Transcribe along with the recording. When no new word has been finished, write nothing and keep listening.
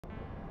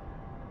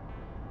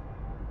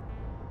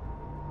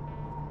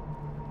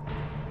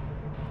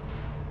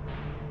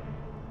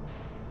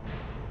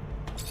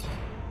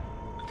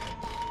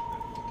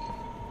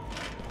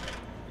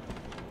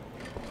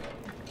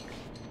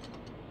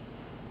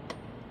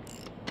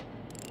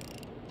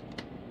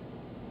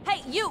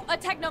Hey, you, a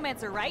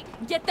Technomancer, right?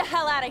 Get the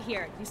hell out of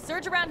here. You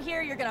surge around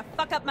here, you're gonna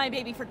fuck up my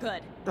baby for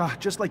good.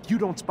 Just like you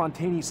don't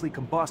spontaneously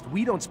combust,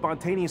 we don't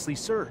spontaneously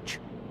surge.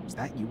 Is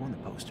that you on the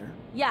poster?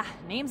 Yeah,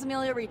 name's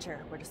Amelia Reacher.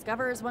 We're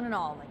discoverers one and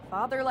all, like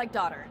father, like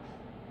daughter.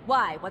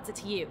 Why? What's it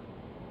to you?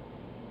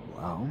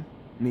 Well,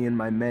 me and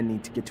my men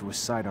need to get to a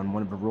site on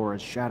one of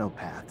Aurora's shadow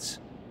paths.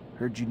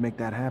 Heard you'd make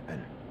that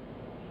happen.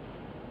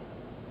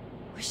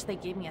 Wish they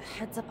gave me a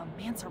heads up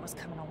a Mancer was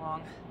coming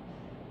along.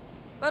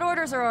 But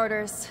orders are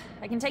orders.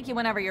 I can take you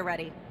whenever you're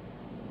ready.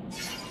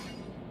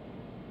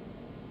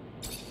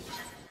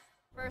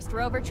 First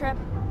rover trip?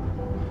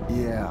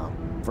 Yeah,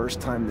 first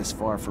time this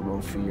far from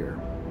Ophir.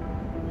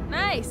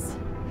 Nice!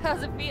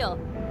 How's it feel?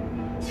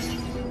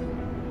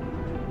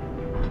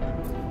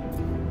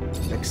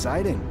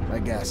 Exciting, I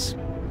guess.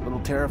 A little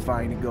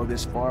terrifying to go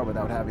this far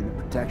without having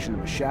the protection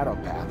of a shadow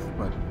path,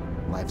 but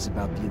life's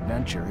about the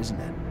adventure, isn't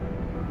it?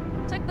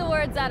 Took the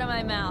words out of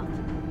my mouth.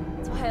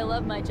 That's why I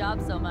love my job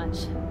so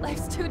much.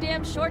 Life's too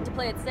damn short to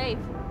play it safe.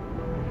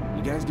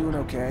 You guys doing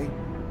okay?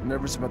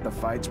 Nervous about the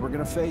fights we're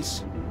gonna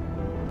face?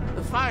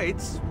 The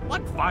fights?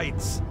 What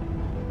fights?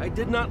 I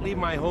did not leave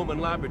my home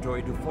and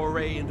laboratory to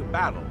foray into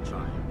battle,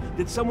 child.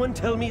 Did someone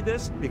tell me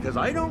this? Because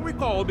I don't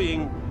recall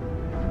being...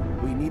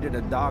 We needed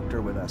a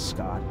doctor with us,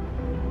 Scott.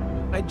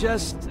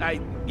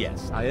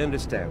 Yes, I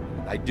understand.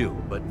 I do,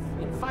 but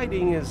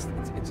fighting it's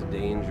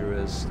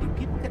dangerous.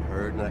 People get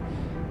hurt, and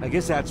I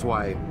guess that's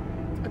why...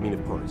 I mean,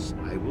 of course,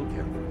 I will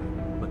care for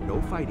you, but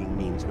no fighting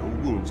means no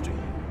wounds to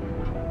you.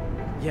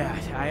 Yeah,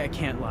 I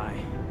can't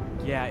lie.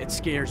 Yeah, it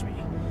scares me.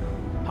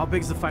 How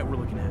big's the fight we're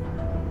looking at?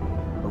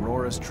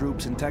 Aurora's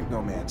troops and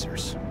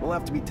Technomancers. We'll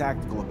have to be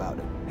tactical about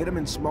it. Hit them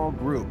in small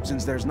groups,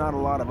 since there's not a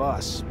lot of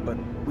us. But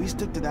we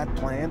stick to that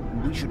plan,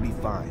 and we should be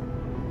fine.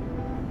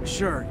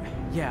 Sure.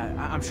 Yeah,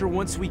 I'm sure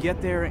once we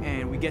get there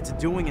and we get to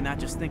doing and not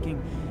just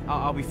thinking,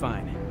 I'll be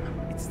fine.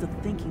 It's the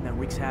thinking that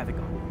wreaks havoc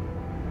on me.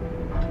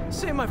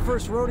 This ain't my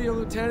first rodeo,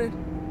 Lieutenant.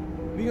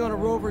 Being on a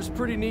rover is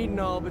pretty neat and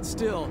all, but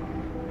still,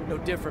 no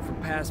different from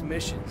past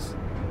missions.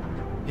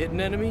 Hit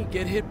an enemy,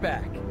 get hit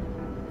back.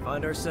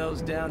 Find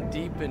ourselves down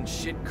deep in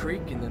Shit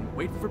Creek and then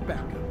wait for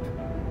backup.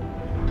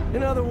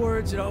 In other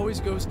words, it always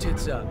goes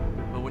tits up.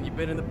 But when you've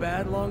been in the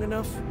bad long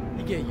enough,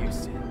 you get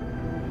used to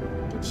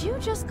it. Did you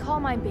just call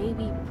my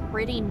baby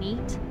pretty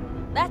neat?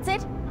 That's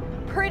it?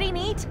 Pretty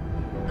neat?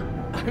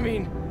 I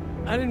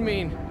didn't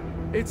mean...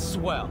 It's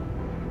swell.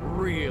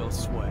 Real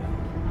swell.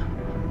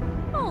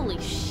 Holy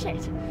shit.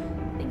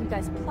 I think you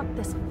guys plucked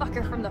this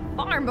fucker from the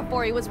farm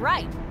before he was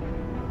ripe.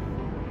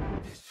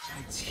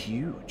 It's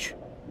huge.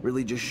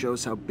 Really just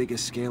shows how big a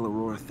scale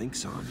Aurora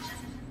thinks on.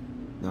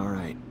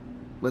 Alright,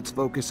 let's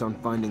focus on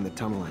finding the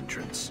tunnel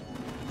entrance.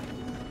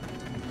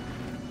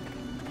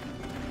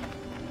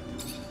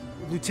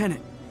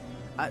 Lieutenant,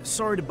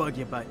 sorry to bug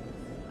you, but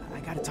I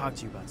gotta talk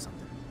to you about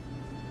something.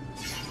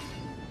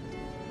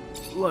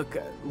 Look,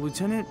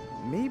 Lieutenant,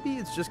 maybe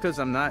it's just because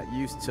I'm not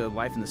used to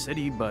life in the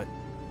city, but...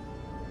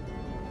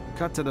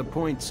 Cut to the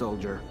point,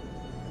 soldier.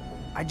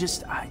 I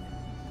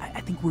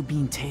think we're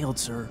being tailed,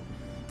 sir.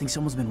 I think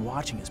someone's been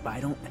watching us, but I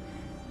don't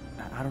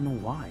know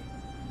why.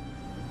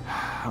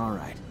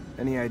 Alright,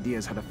 any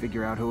ideas how to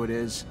figure out who it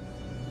is?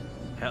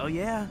 Hell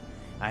yeah.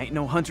 I ain't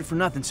no hunter for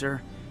nothing,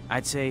 sir.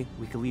 I'd say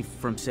we could leave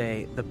from,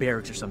 say, the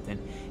barracks or something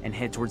and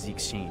head towards the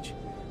exchange.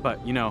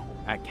 But, you know,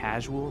 act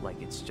casual,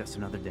 like it's just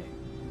another day.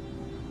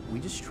 We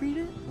just treat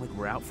it like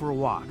we're out for a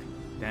walk.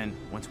 Then,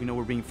 once we know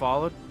we're being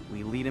followed,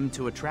 we lead him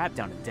to a trap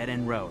down a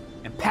dead-end road.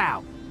 And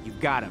pow!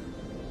 You've got him.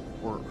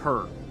 Or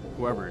her.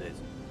 Whoever it is.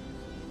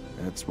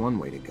 That's one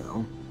way to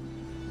go.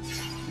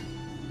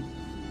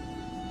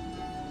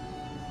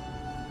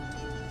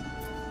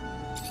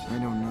 I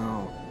don't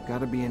know.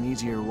 Gotta be an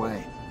easier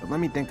way. But let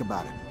me think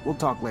about it. We'll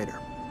talk later.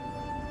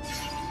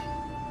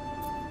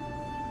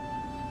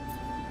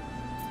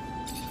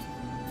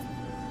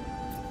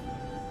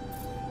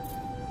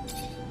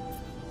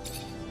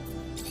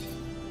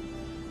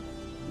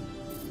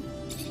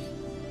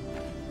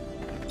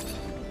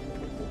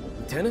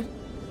 Lieutenant?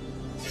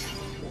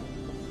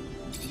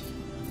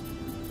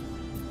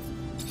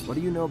 What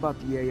do you know about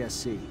the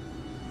ASC?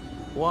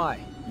 Why?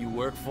 You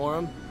work for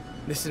them?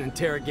 This an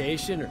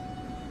interrogation, or...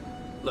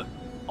 Look,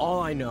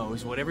 all I know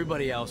is what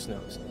everybody else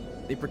knows.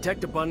 They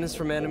protect abundance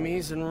from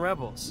enemies and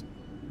rebels.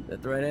 Is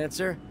that the right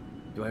answer?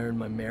 Do I earn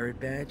my merit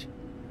badge?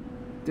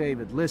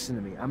 David, listen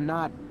to me. I'm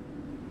not...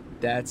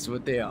 That's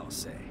what they all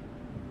say.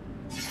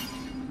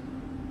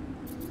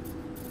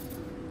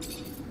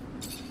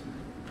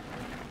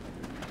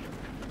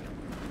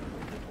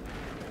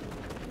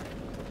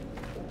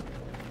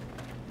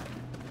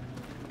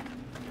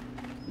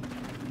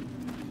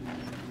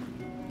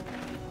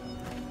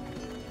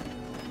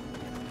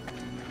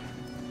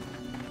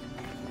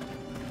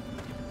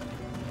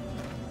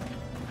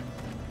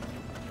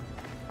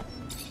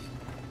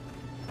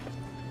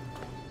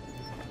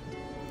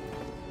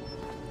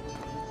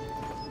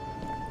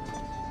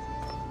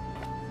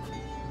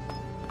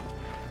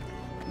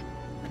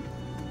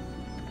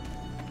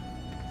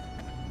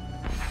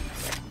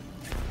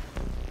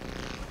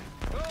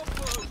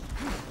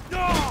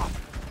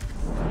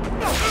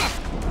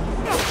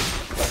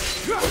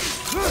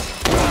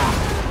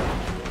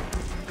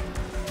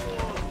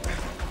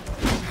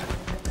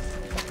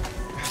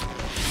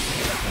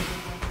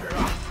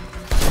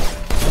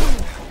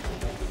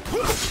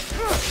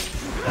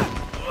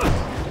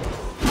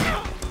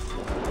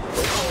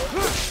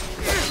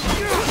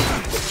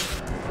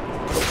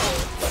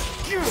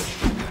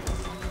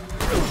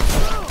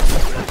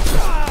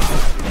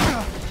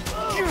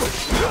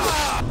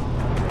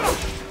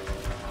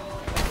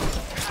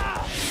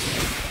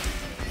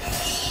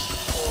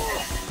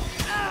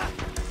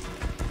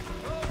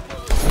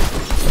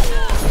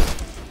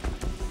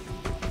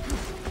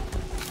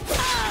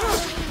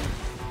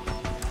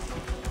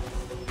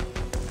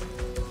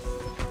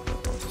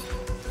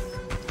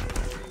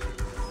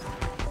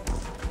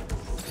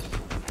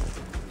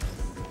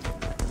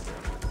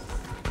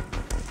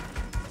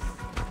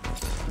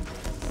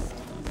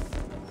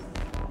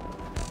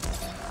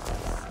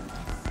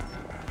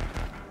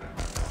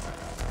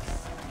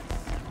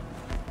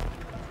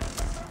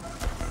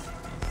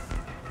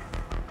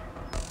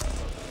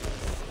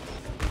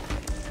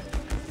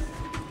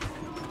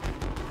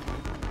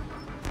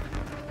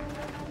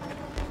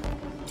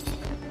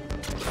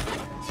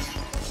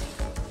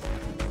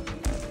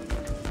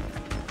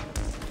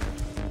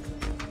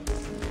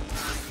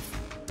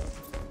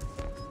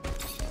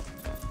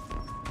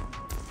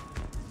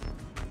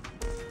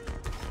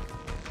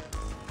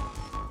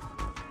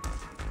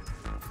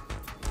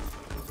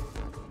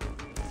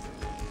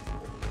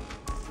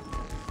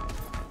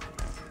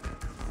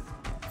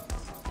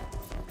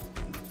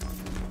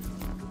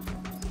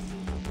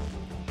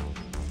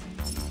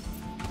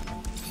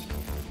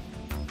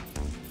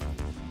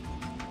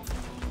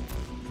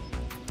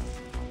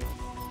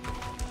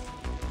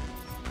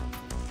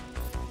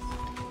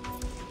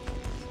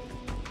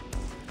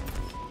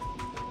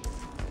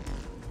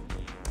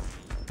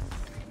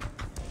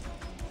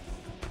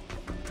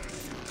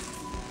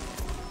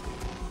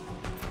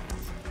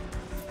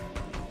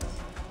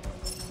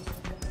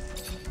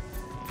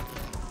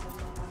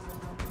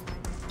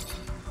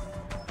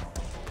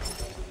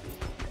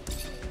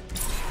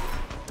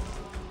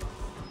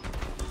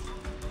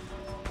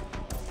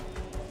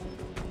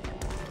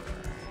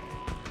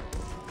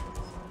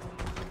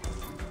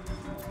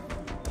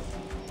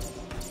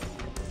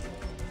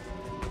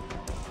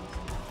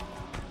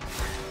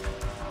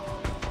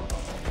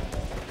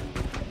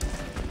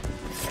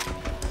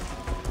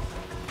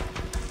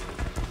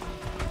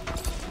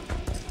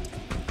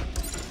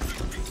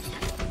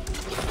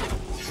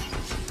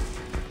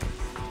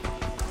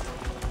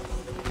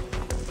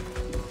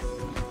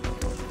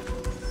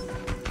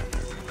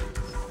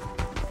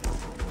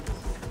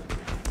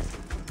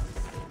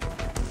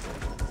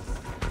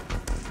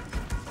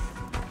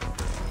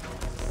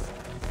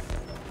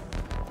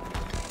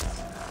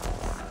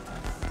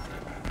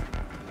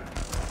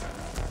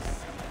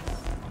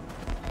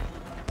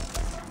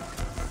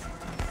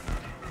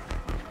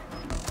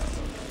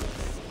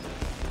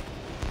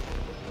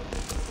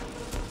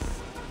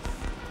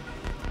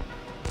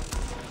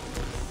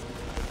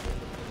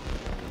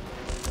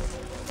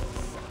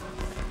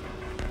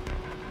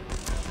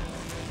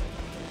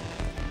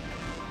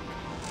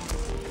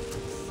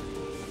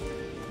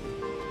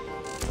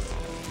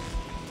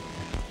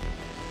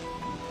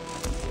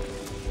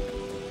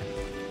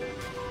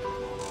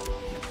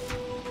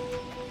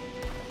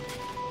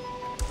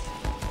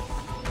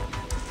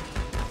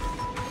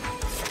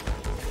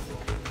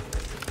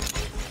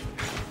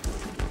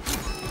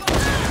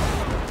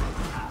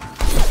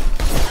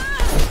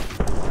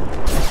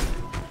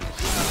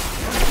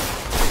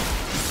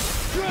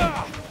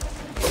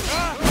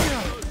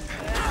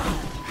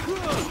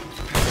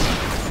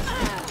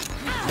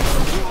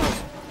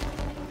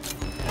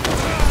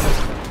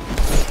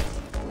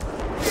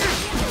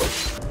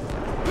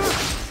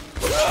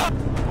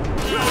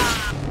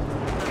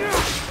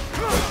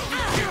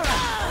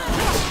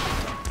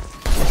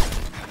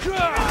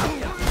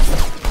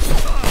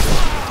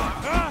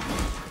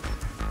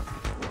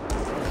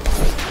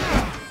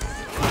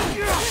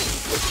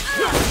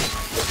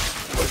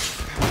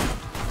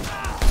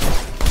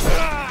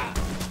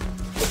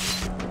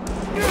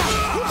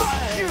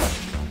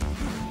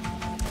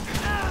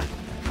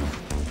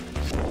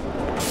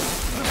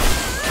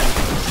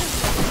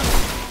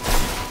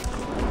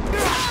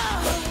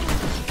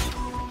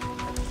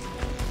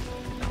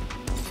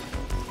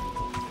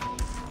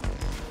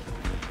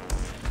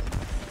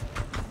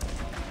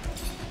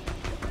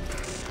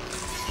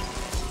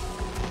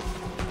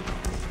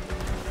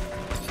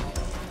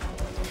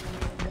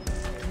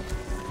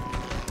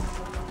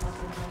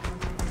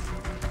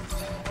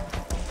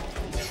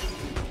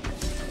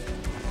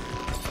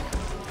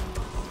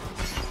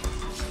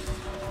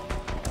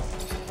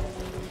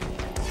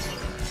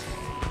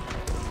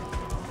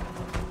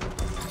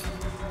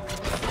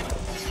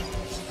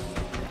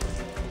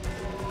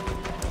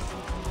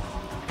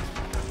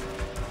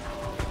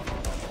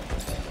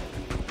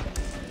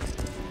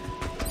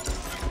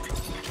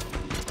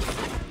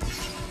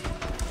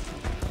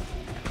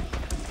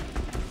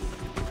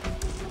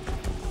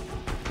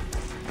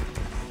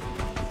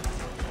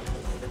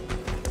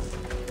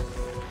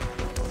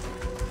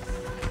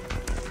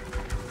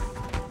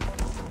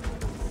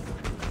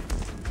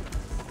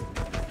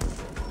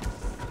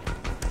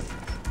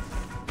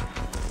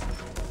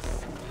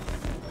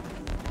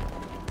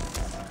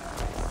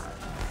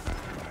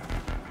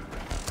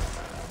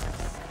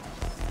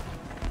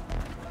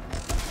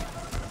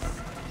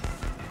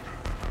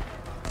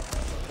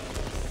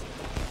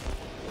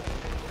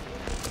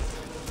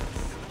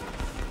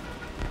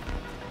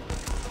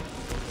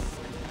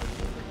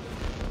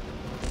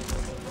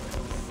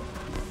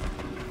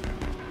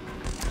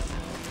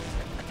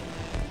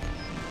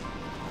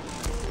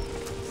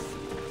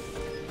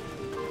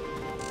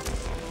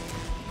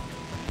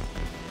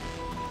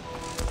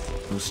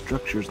 Those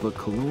structures look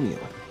colonial.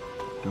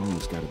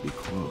 Dome's gotta be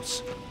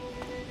close.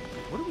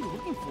 What are we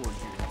looking for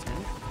here,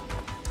 Lieutenant?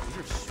 These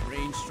are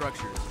strange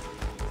structures.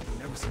 I've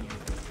never seen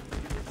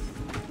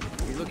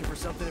anything. Are you looking for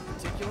something in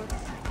particular?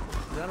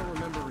 'Cause I don't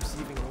remember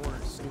receiving an order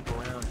to snoop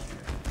around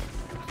here.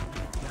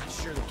 Not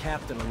sure the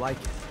captain will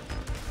like it.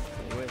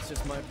 Anyway, it's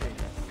just my opinion.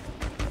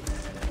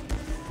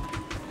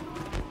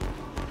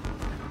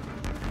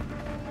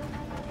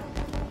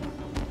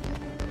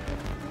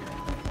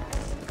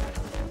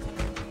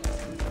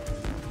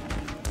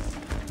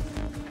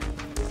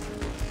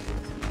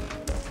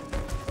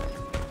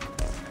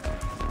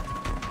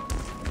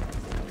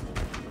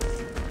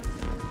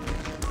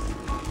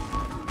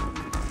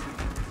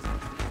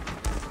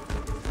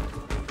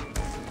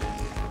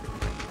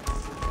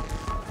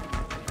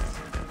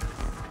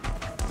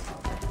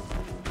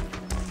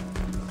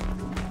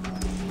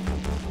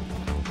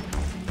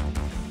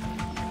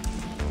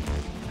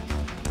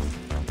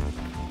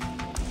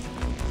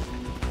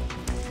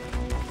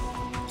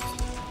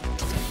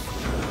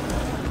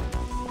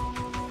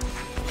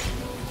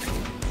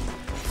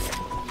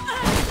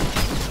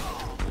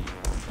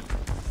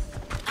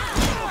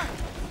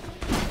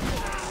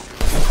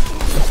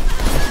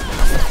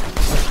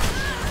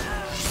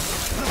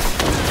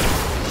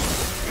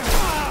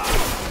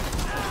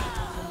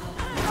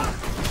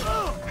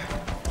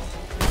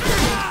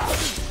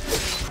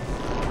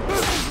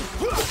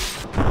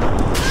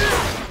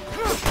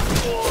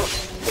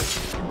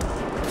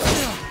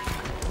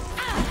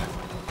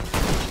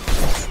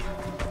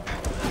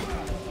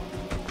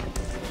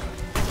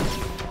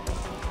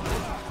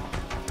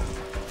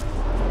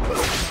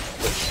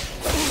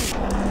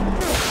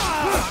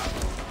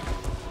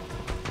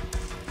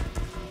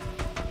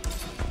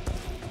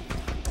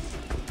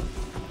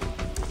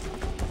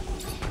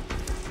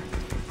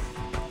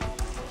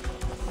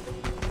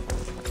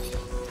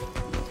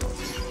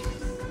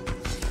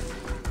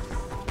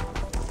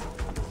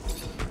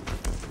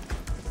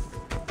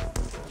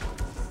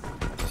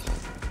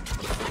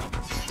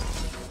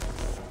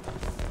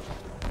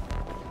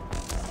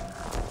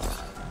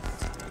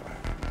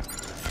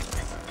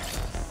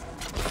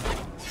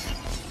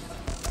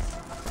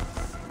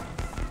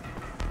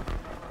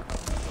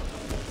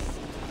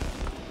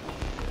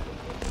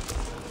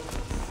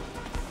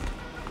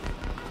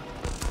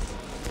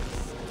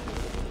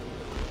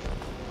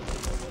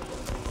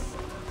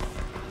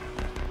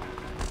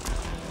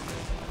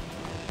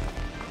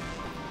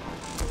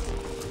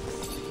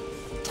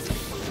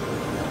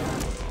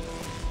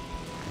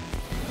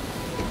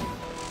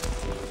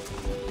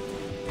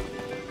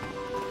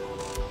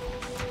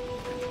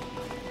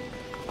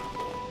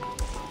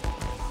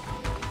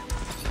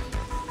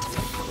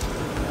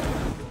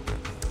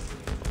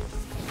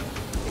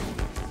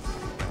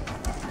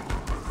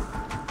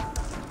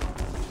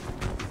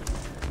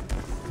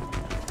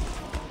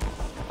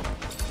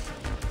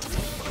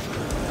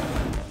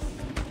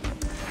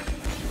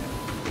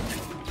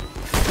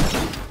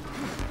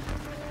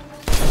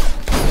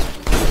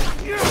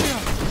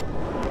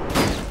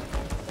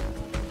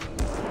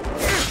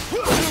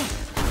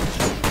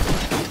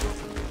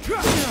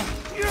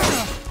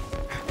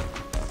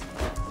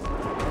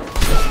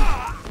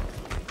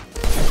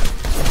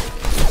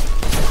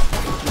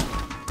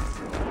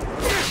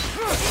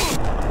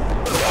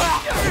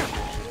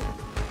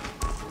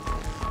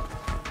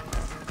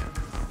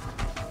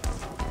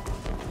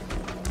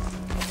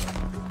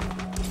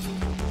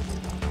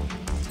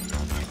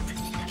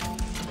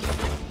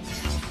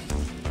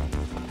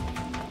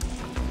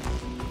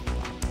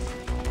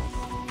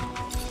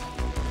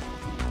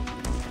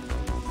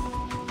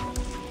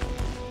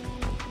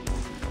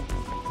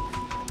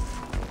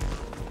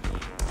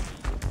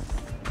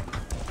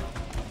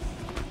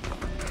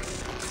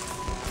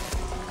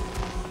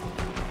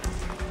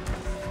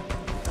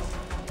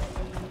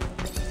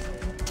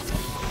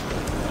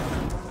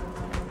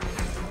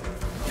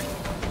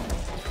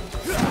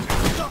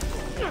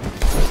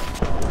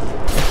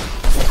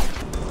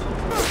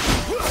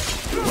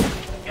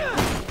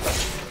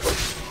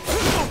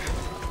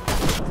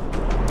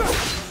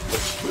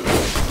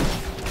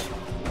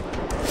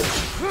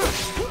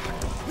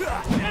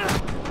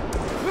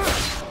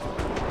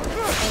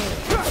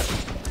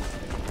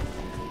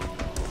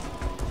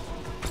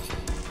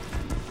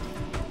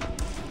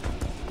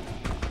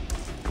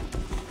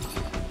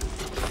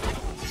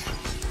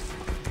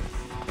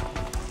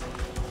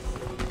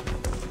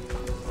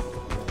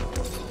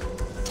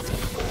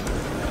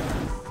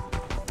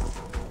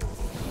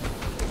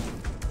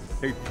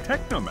 A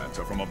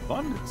Technomancer from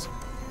Abundance.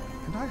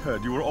 And I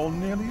heard you were all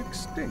nearly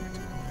extinct.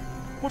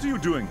 What are you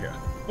doing here?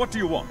 What do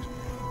you want?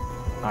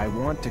 I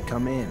want to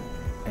come in,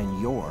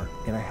 and you're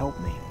gonna help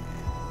me.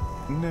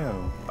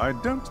 No, I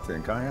don't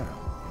think I am.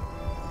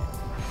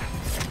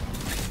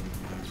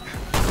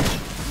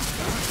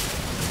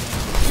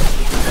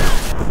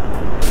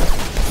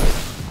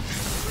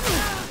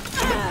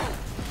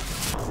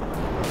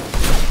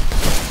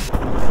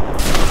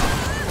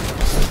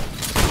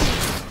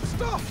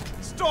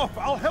 Stop!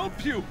 I'll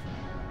help you!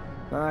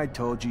 I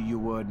told you you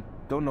would.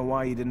 Don't know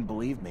why you didn't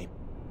believe me.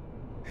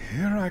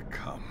 Here I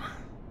come.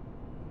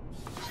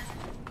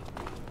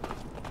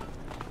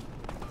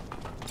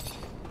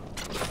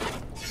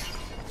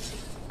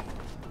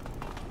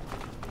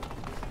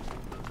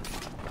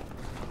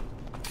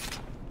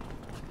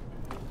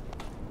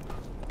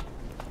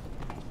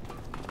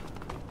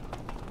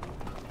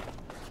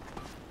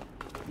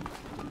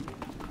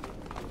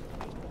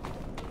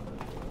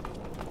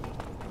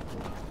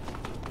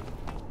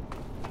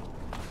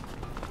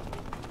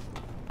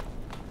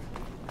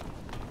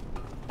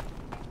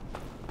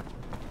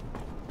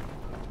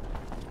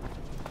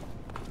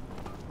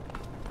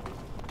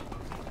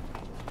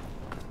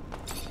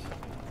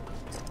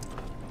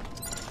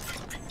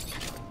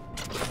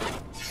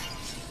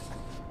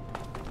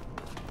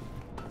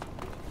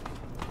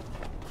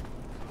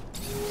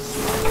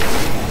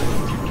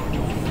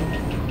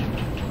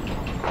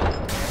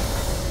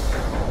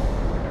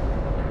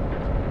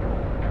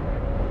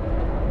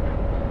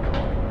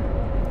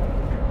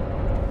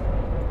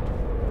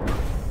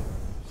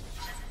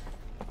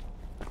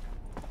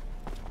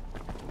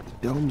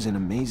 Dome's in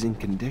amazing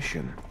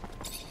condition,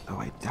 though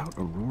I doubt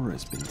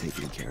Aurora's been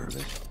taking care of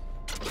it.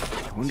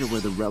 I wonder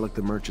where the relic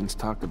the merchants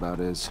talked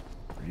about is,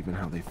 or even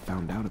how they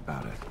found out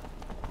about it.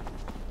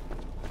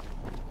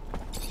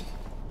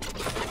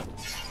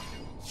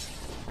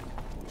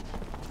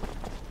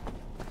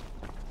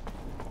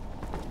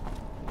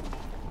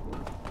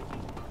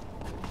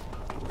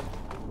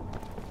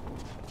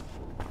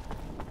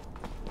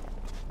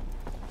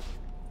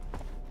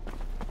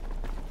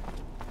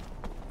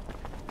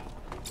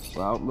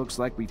 Well, it looks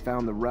like we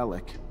found the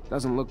relic.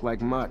 Doesn't look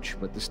like much,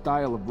 but the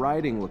style of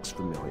writing looks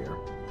familiar,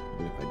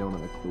 even if I don't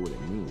have a clue what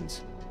it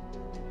means.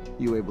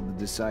 You able to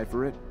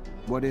decipher it?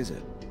 What is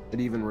it? It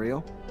even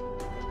real?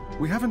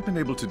 We haven't been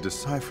able to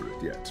decipher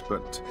it yet,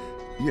 but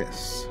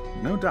yes,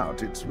 no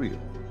doubt it's real.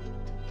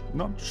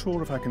 Not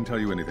sure if I can tell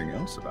you anything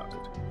else about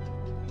it.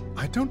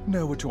 I don't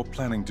know what you're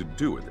planning to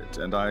do with it,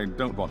 and I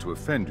don't want to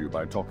offend you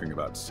by talking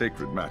about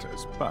sacred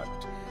matters, but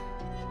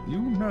you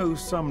know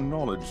some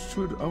knowledge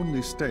should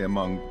only stay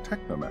among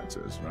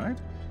Technomancers, right?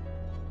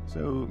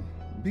 So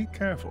be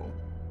careful,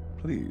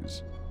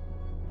 please.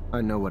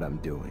 I know what I'm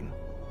doing.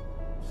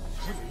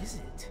 What is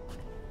it?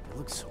 It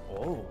looks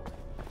old.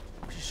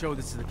 We should show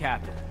this to the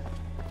captain.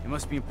 It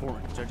must be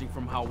important, judging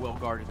from how well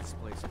guarded this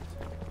place is.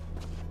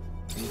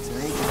 It's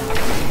an ancient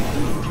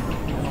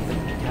I don't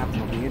think the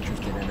captain will be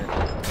interested in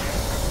it.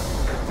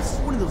 This is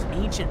one of those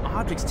ancient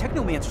objects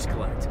Technomancers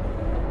collect.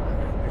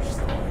 There's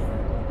just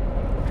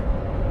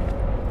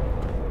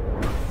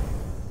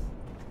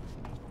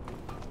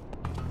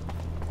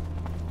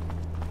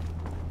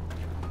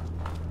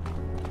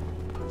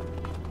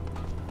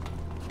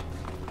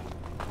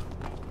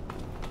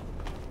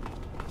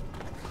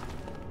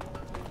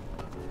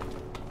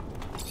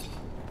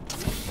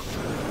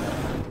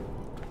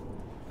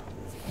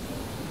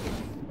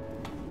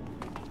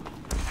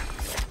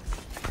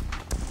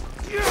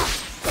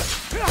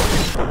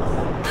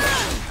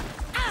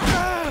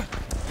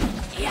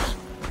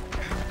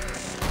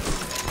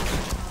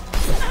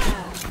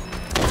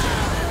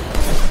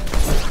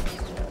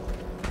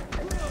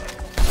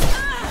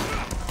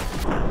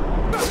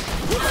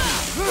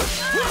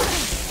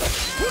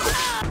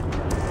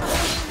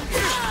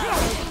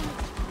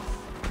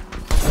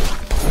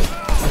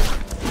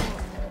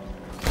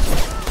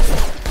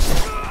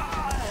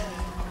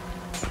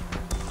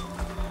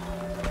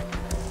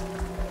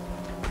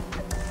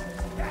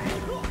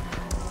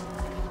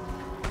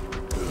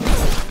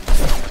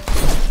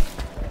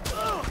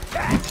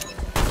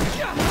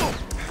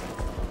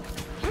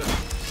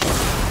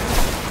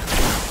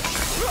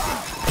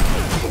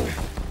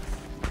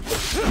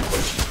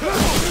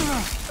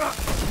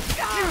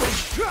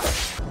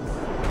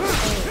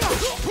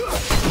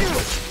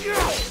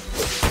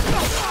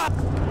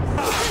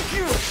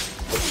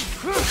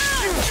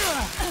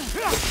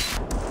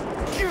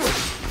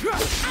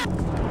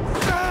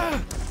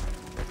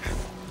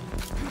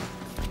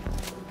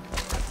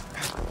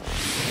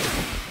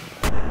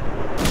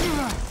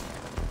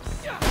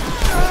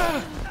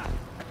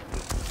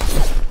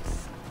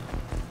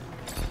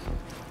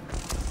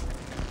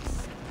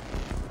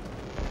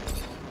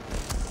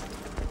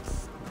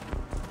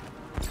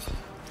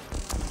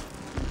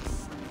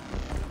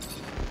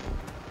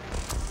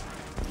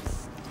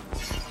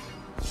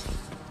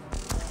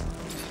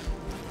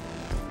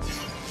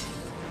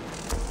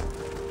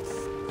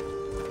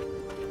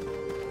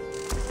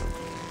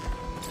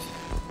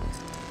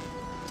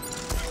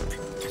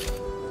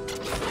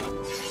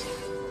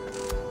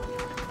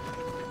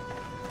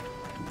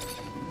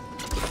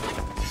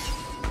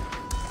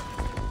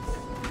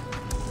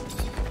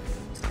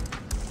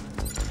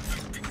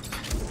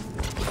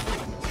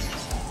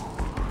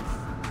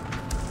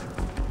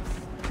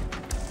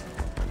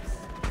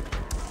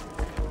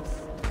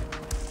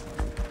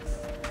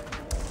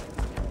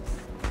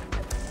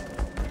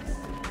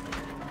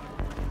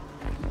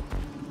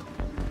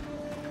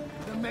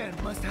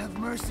must have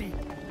mercy.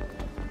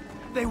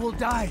 They will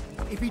die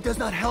if he does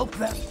not help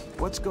them.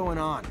 What's going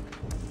on?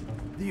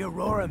 The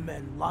Aurora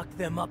men locked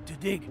them up to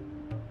dig.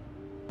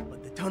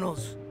 But the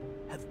tunnels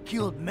have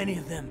killed many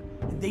of them,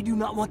 and they do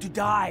not want to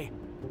die.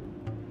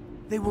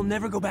 They will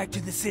never go back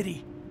to the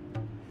city.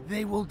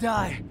 They will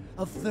die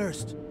of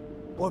thirst,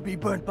 or be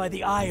burnt by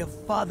the eye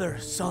of Father,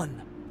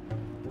 Son.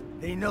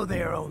 They know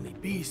they are only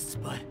beasts,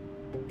 but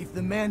if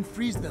the man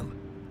frees them,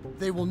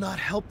 they will not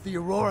help the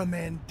Aurora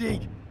man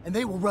dig, and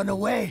they will run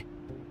away.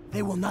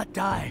 They will not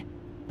die.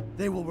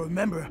 They will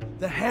remember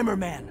the Hammer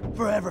Man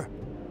forever.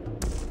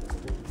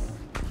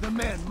 The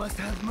man must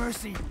have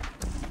mercy.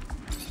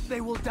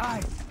 They will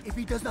die if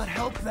he does not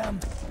help them.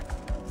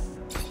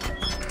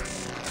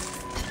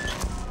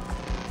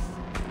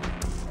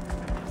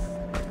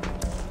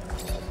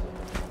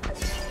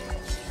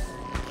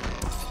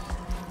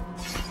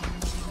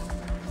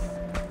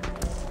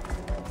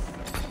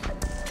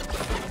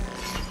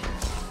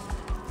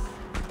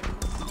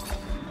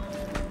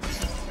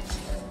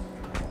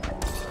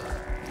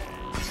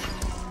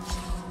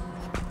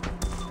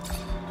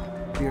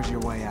 Here's your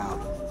way out.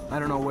 I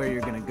don't know where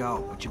you're gonna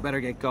go, but you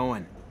better get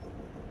going.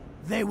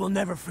 They will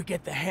never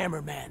forget the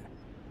Hammer Man.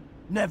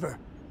 Never.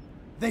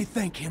 They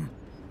thank him.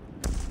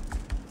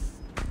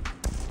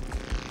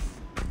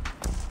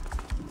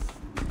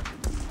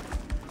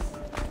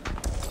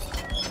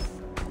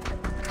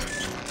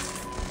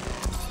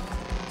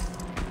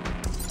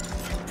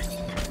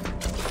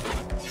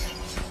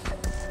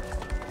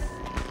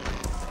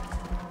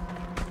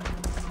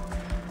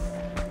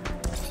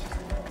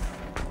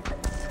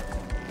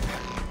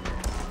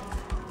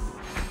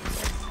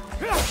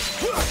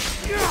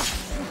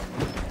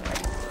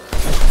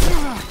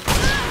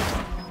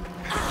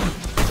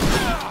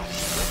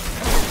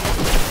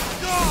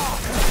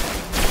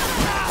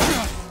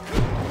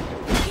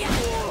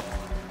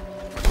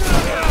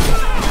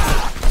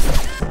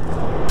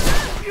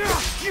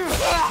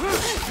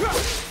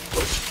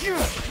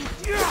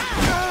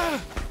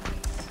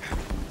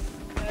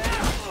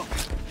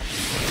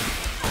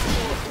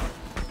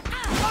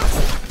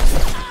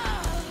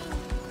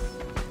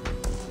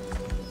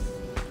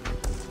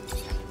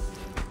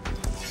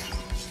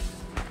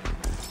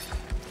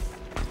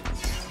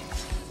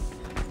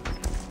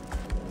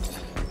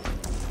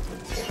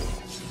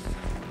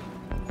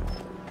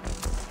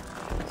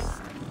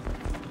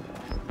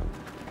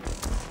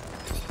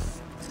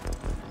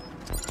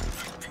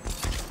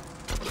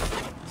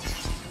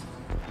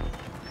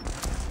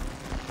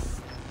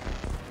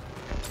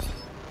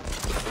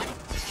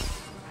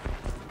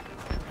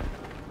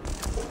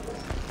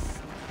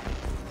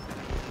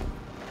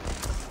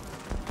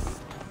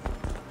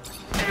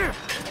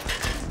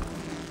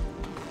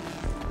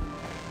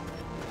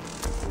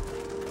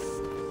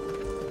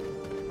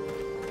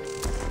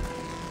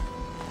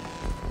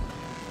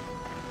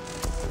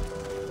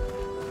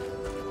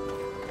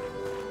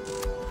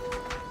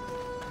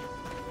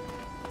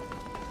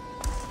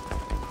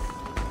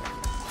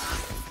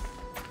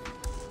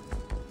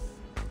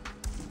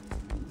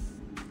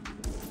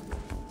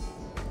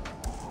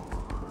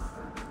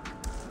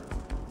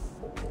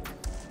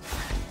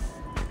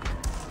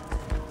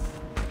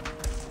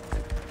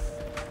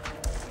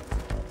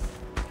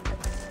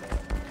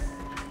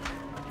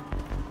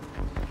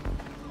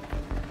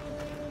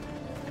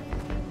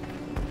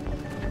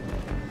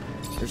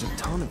 There's a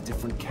ton of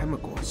different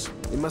chemicals.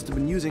 They must have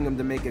been using them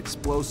to make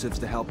explosives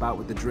to help out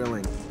with the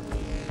drilling.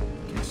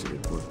 Guess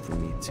it'd work for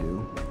me too.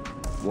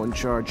 One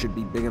charge should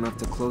be big enough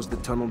to close the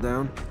tunnel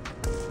down.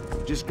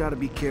 Just gotta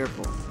be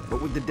careful.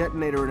 But with the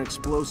detonator and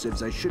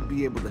explosives, I should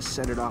be able to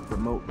set it off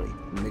remotely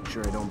and make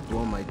sure I don't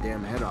blow my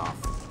damn head off.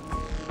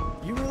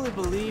 You really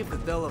believe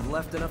that they'll have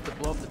left enough to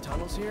blow up the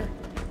tunnels here?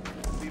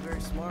 That'd be very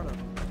smart of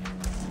them.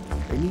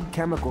 They need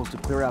chemicals to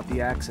clear out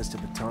the access to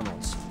the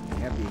tunnels. They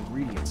have the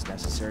ingredients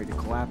necessary to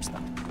collapse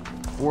them.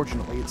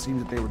 Fortunately, it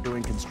seems that they were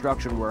doing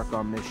construction work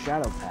on this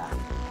shadow path.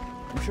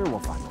 I'm sure we'll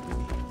find what we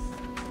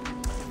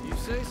need.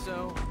 If you say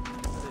so. I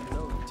didn't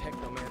know the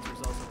Technomancers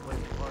also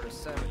played the part of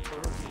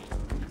saboteurs.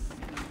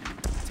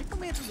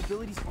 Technomancer's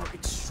abilities are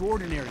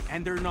extraordinary,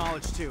 and their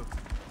knowledge too.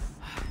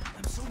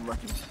 I'm so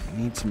lucky.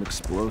 I need some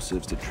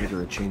explosives to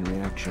trigger a chain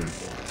reaction.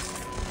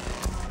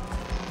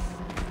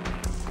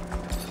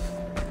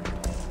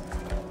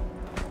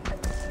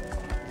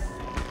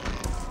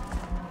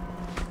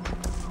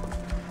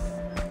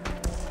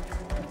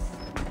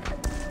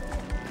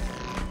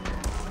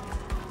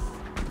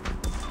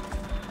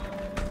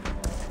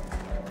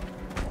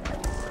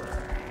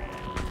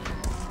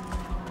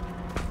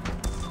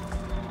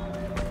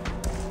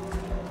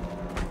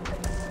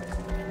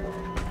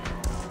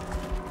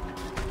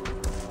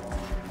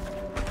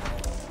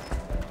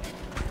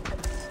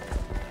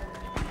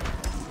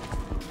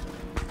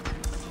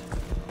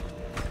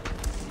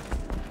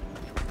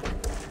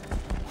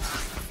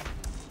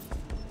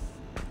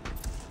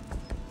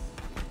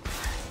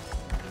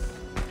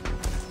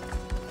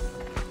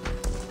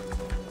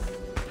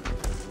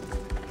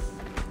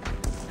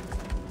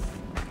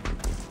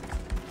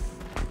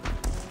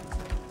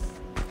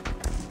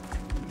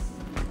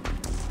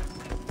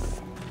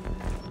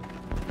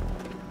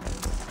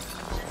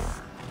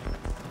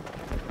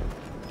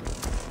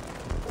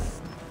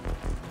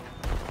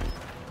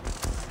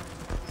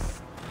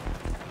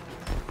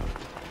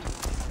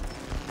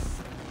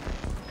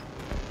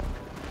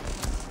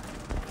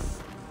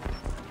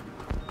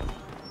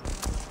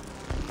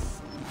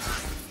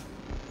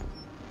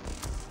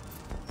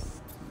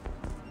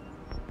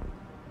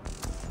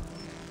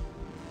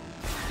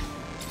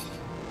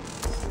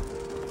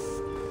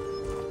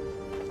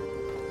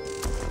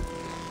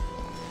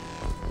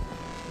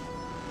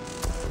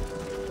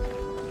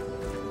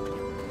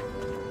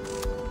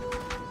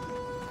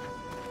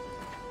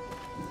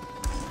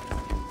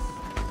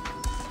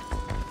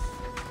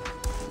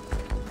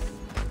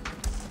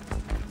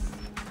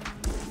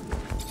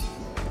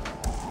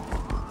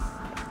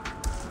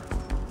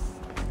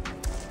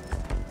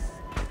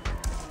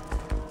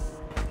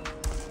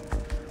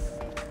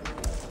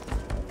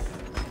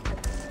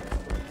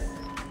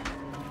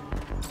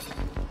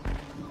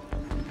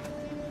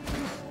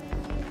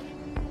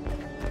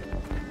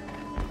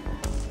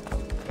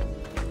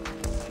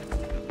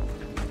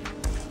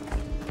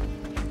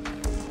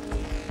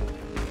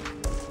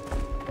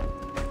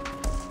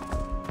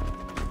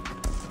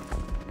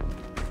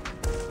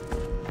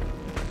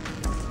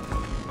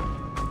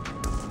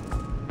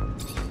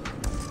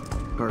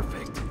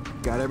 Perfect.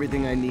 Got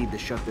everything I need to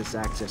shut this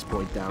access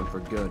point down for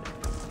good.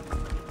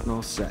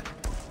 All set.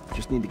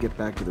 Just need to get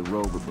back to the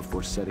rover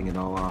before setting it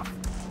all off.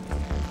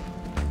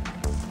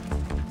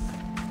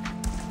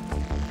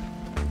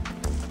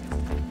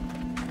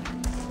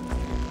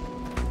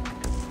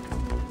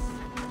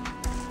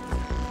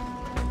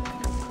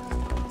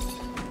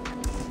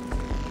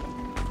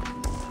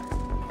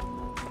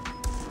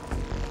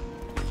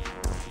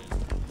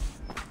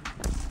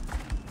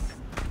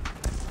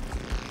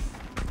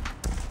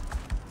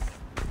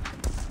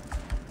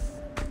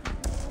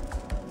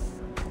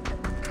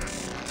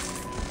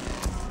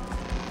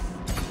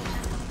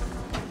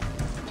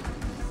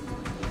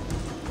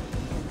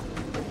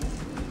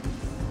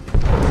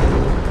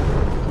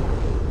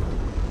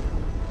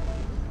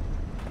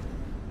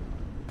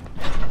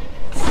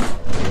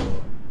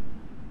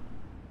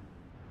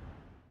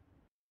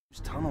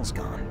 Tunnel's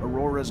gone.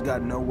 Aurora's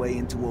got no way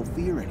into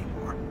Ophir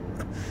anymore.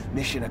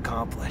 Mission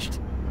accomplished.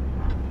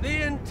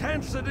 The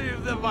intensity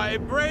of the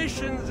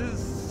vibrations is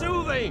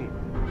soothing,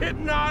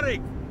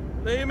 hypnotic.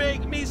 They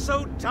make me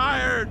so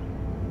tired.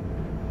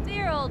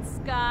 Dear old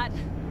Scott.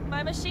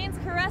 My machine's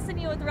caressing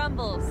you with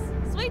rumbles.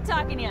 Sweet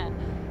talking you.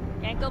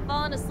 Can't go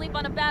falling asleep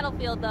on a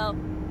battlefield, though.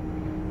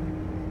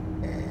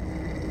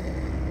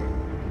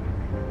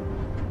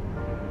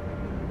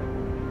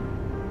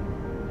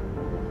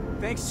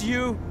 Thanks to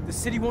you, the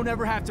city won't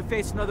ever have to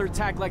face another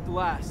attack like the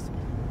last.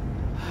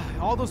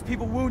 All those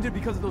people wounded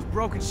because of those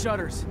broken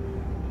shutters.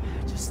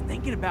 Just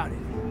thinking about it,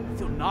 I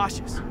feel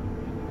nauseous.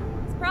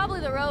 It's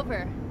probably the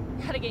rover.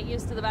 Gotta get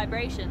used to the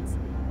vibrations.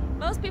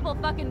 Most people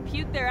fucking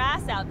puke their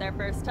ass out their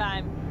first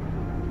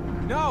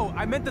time. No,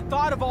 I meant the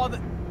thought of all the...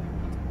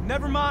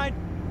 Never mind.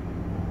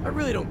 I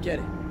really don't get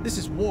it. This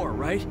is war,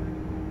 right?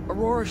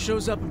 Aurora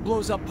shows up and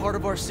blows up part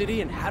of our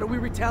city, and how do we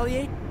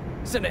retaliate?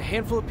 Send a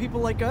handful of people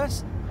like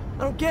us?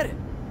 I don't get it.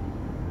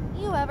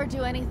 You ever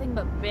do anything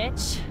but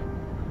bitch?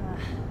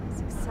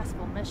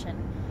 Successful mission.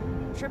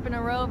 Tripping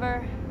a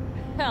rover.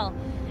 Hell,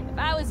 if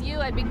I was you,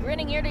 I'd be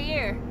grinning ear to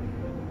ear.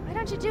 Why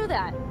don't you do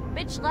that?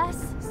 Bitch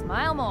less,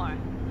 smile more.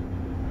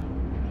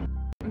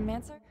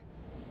 Mancer?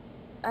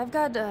 I've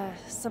got,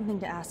 something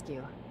to ask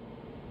you.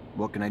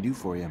 What can I do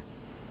for you?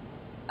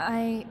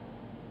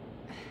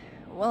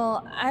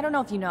 Well, I don't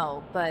know if you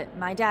know, but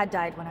my dad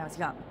died when I was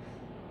young.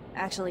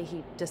 Actually,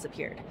 he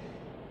disappeared.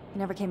 He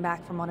never came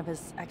back from one of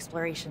his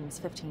explorations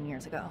 15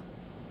 years ago.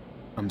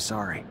 I'm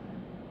sorry.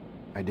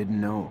 I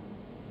didn't know.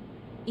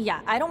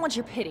 Yeah, I don't want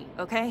your pity,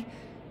 okay?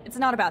 It's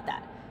not about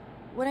that.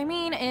 What I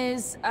mean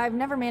is, I've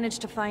never managed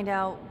to find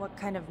out what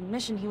kind of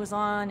mission he was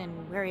on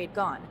and where he had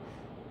gone.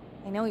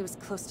 I know he was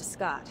close to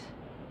Scott.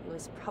 He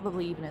was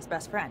probably even his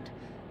best friend.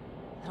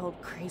 That old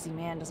crazy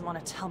man doesn't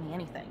want to tell me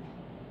anything.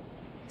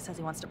 He says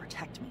he wants to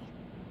protect me.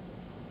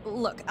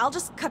 Look, I'll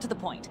just cut to the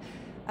point.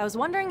 I was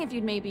wondering if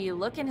you'd maybe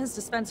look in his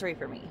dispensary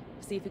for me.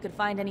 See if you could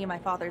find any of my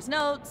father's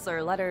notes,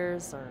 or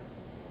letters, or...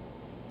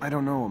 I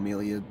don't know,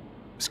 Amelia.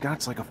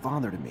 Scott's like a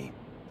father to me.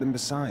 Then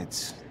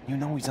besides, you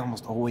know he's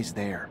almost always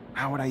there.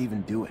 How would I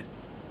even do it?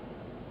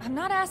 I'm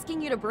not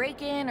asking you to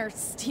break in or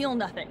steal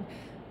nothing.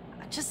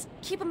 Just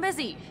keep him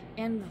busy.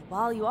 And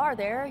while you are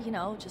there, you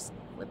know, just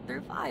flip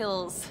through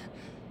files.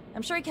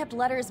 I'm sure he kept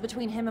letters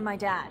between him and my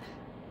dad.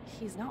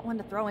 He's not one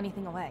to throw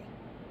anything away.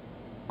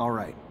 All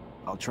right.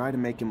 I'll try to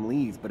make him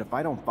leave, but if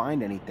I don't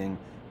find anything...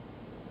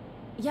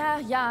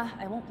 Yeah,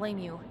 I won't blame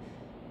you.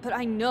 But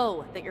I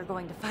know that you're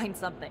going to find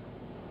something.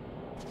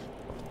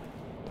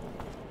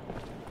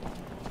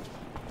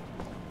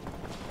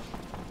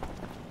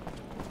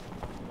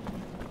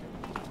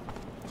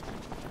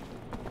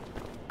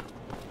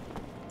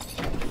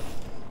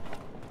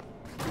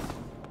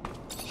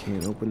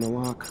 Can't open the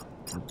lock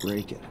or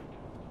break it.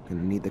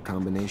 Gonna need the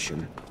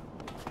combination.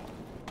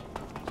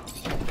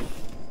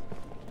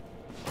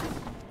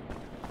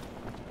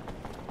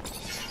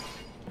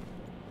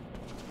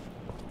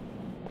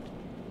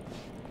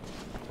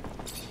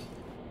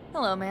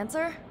 Hello,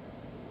 Mancer.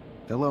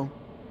 Hello?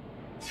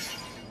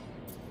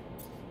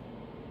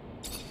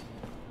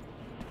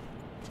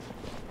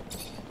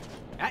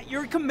 At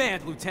your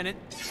command, Lieutenant.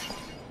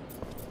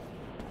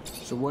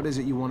 So what is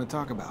it you want to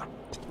talk about?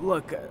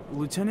 Look,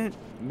 Lieutenant,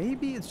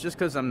 maybe it's just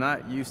because I'm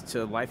not used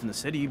to life in the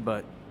city,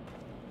 but...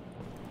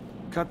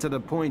 Cut to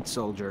the point,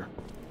 soldier.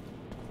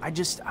 I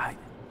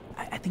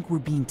think we're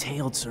being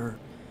tailed, sir.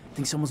 I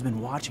think someone's been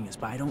watching us,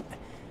 but I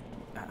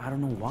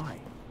don't know why.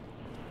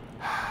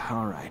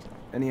 All right.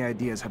 Any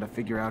ideas how to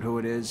figure out who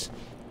it is?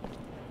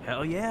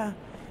 Hell yeah.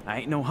 I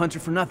ain't no hunter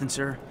for nothing,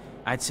 sir.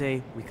 I'd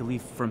say we could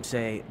leave from,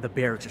 say, the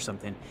barracks or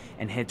something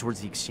and head towards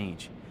the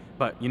exchange.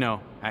 But, you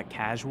know, act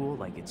casual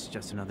like it's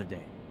just another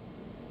day.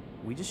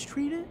 We just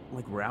treat it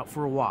like we're out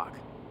for a walk.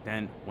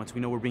 Then, once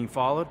we know we're being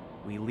followed,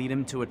 we lead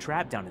him to a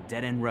trap down a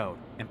dead-end road.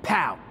 And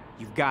pow!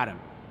 You've got him.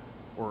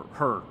 Or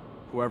her.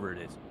 Whoever it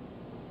is.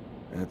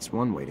 That's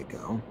one way to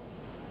go.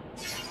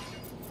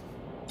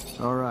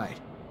 All right.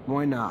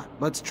 Why not?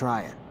 Let's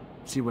try it.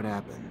 See what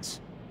happens.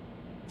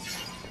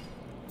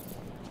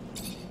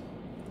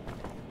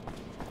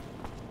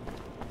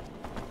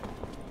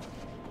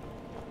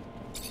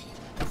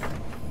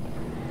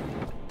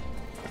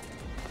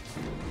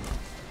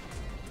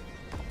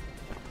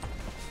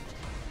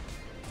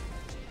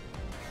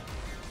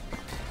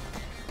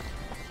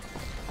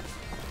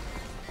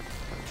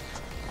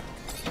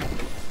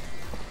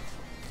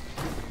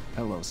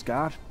 Hello,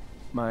 Scott.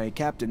 My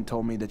captain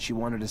told me that she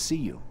wanted to see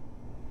you.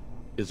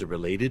 Is it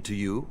related to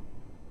you?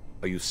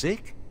 Are you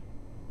sick?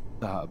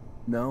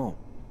 No.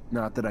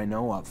 Not that I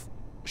know of.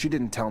 She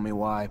didn't tell me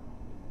why.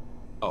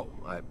 Oh,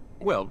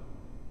 well,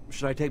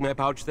 should I take my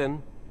pouch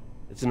then?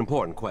 It's an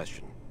important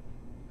question.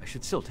 I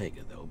should still take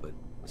it though, but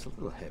it's a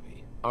little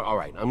heavy. All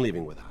right, I'm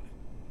leaving without it.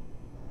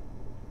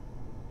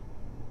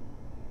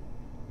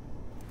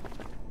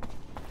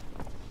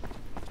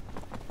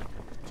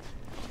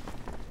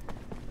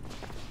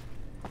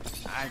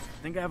 I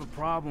think I have a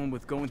problem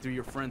with going through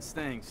your friend's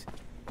things.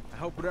 I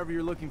hope whatever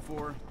you're looking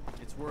for,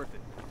 it's worth it.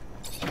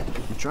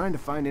 I'm trying to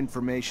find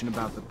information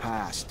about the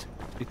past.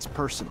 It's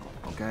personal,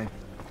 okay?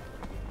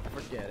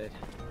 Forget it.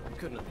 I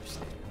couldn't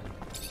understand.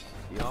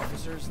 The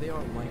officers, they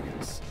aren't like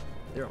us.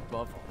 They're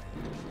above all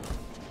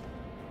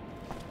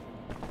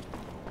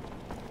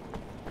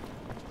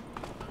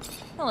that.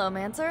 Hello,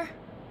 Mancer.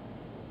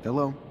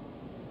 Hello?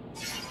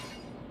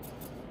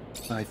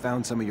 I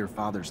found some of your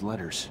father's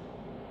letters.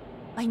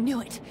 I knew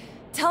it.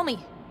 Tell me.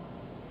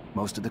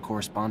 Most of the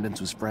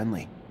correspondence was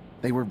friendly.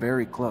 They were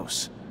very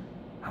close.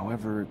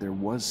 However, there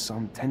was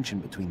some tension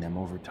between them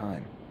over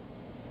time.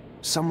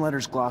 Some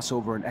letters gloss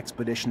over an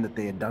expedition that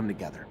they had done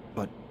together,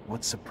 but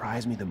what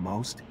surprised me the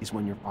most is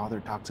when your father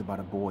talks about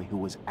a boy who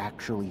was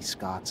actually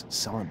Scott's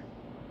son.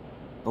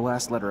 The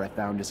last letter I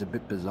found is a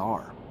bit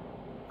bizarre.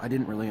 I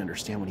didn't really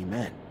understand what he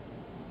meant.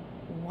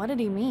 What did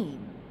he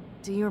mean?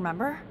 Do you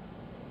remember?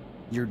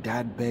 Your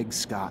dad begged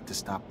Scott to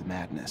stop the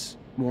madness,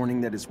 warning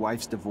that his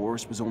wife's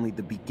divorce was only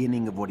the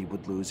beginning of what he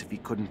would lose if he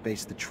couldn't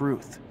face the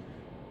truth.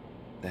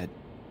 That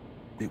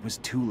it was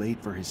too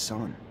late for his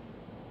son.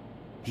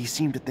 He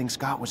seemed to think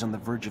Scott was on the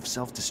verge of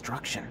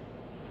self-destruction.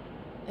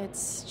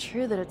 It's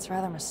true that it's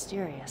rather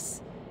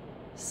mysterious.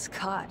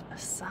 Scott, a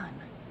son.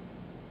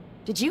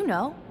 Did you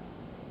know?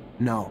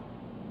 No,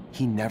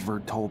 he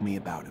never told me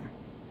about him.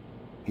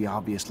 He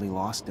obviously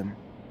lost him.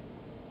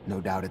 No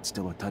doubt it's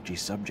still a touchy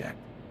subject.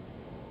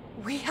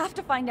 We have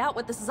to find out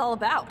what this is all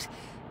about.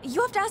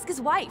 You have to ask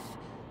his wife.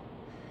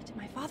 Did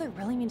my father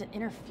really mean to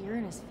interfere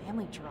in his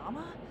family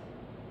drama?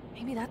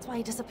 Maybe that's why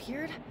he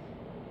disappeared?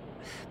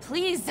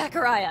 Please,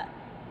 Zachariah!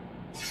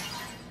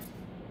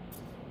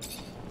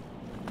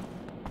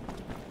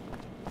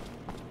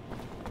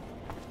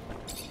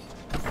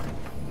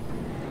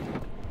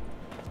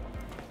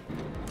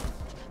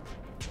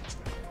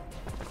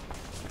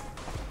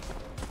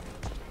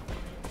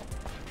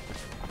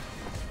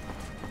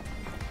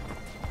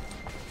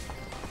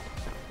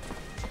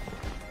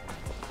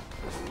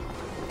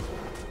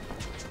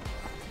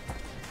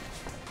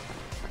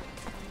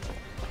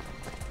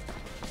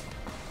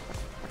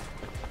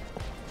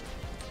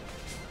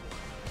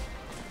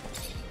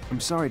 I'm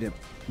sorry to...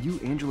 You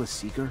Angela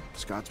Seeker,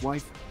 Scott's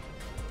wife?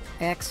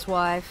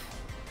 Ex-wife?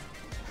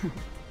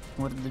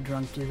 What did the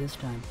drunk do this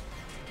time?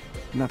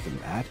 Nothing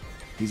bad.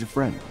 He's a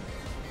friend.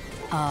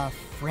 A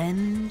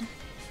friend?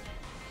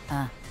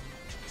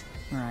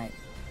 Right.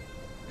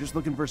 Just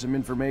looking for some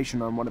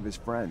information on one of his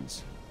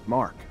friends.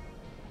 Mark.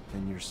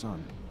 And your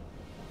son.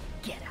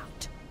 Get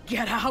out.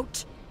 Get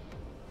out!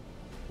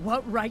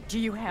 What right do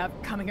you have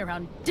coming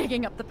around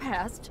digging up the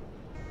past?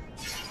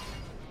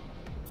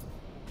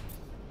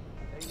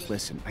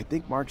 Listen, I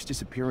think Mark's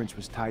disappearance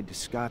was tied to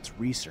Scott's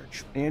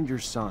research, and your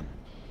son.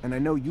 And I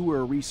know you were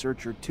a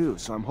researcher too,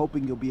 so I'm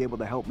hoping you'll be able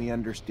to help me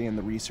understand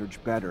the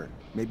research better.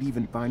 Maybe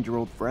even find your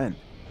old friend.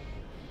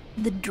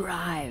 The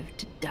drive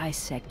to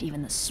dissect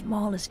even the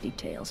smallest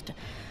details, to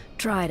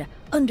try to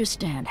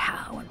understand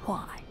how and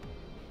why.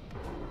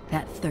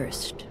 That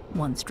thirst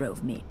once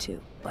drove me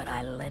too, but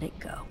I let it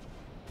go.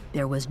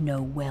 There was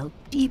no well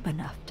deep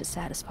enough to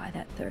satisfy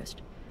that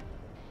thirst.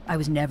 I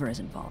was never as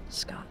involved as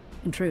Scott.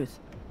 In truth,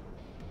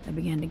 I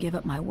began to give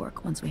up my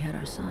work once we had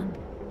our son.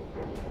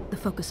 The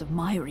focus of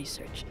my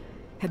research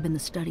had been the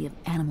study of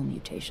animal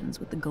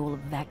mutations with the goal of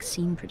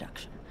vaccine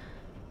production.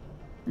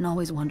 And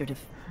always wondered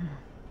if...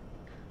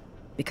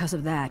 Because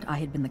of that, I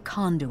had been the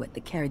conduit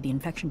that carried the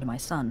infection to my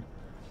son.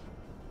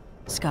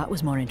 Scott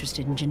was more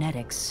interested in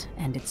genetics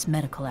and its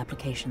medical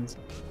applications.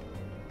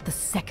 The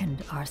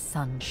second our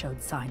son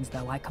showed signs,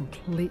 though, I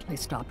completely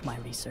stopped my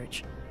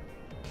research.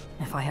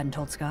 If I hadn't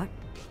told Scott,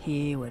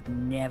 he would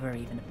never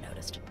even have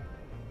noticed.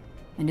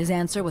 And his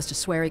answer was to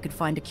swear he could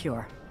find a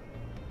cure.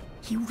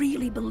 He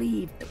really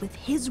believed that with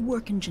his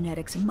work in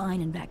genetics and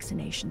mine in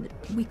vaccination, that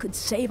we could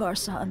save our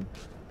son.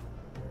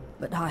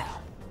 But I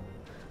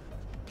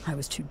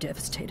was too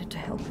devastated to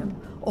help him.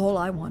 All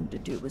I wanted to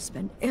do was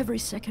spend every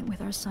second with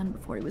our son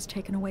before he was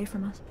taken away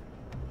from us.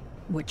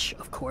 Which,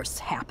 of course,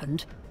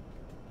 happened.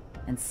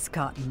 And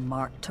Scott and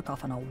Mark took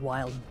off on a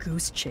wild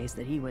goose chase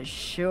that he was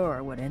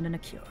sure would end in a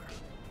cure.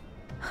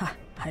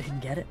 I didn't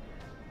get it.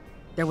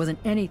 There wasn't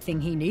anything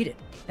he needed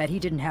that he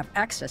didn't have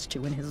access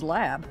to in his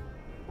lab.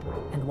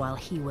 And while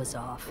he was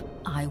off,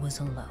 I was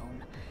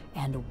alone,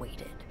 and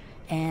waited,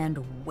 and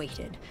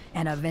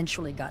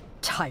eventually got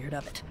tired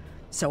of it.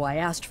 So I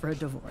asked for a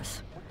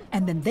divorce.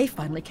 And then they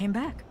finally came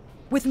back,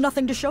 with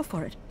nothing to show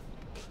for it.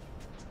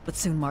 But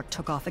soon Mark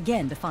took off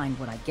again to find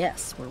what I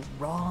guess were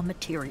raw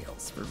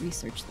materials for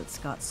research that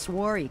Scott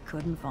swore he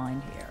couldn't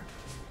find here.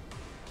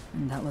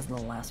 And that was the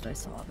last I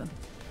saw of him.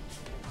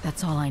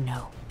 That's all I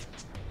know.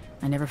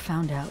 I never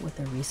found out what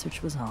their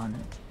research was on,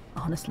 and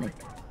honestly,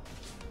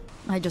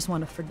 I just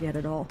want to forget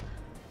it all.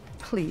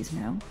 Please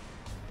now,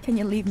 can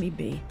you leave me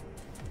be?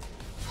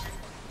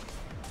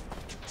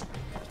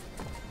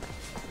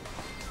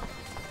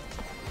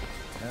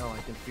 Hell,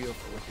 I can feel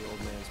for what the old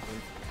man's been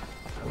through.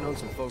 I've known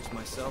some folks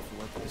myself who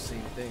went through the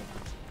same thing.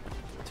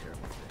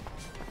 Terrible thing.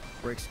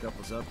 Breaks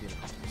couples up, you know.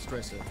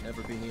 Stress of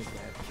never being able to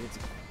have kids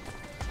again.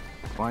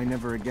 Why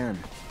never again?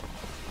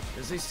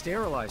 Because they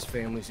sterilize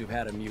families who've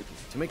had a mutant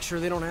to make sure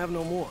they don't have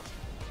no more.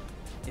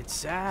 It's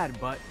sad,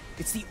 but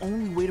it's the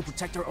only way to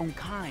protect our own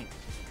kind.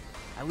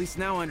 At least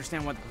now I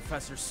understand why the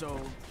professor's so,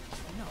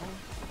 you know...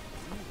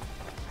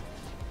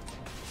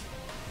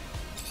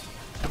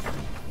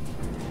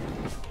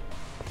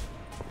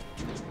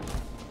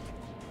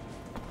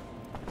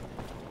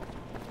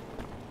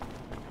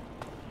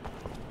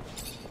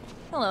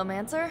 Hello,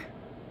 Mancer.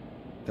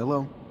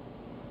 Hello?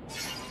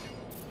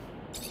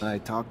 I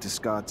talked to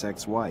Scott's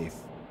ex-wife.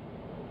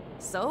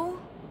 So?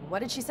 What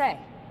did she say?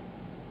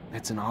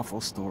 It's an awful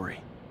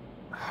story.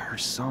 Her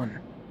son.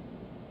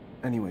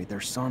 Anyway, their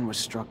son was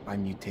struck by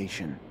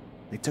mutation.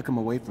 They took him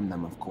away from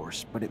them, of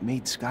course, but it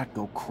made Scott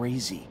go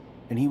crazy,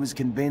 and he was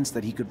convinced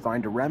that he could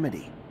find a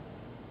remedy.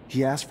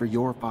 He asked for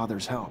your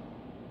father's help,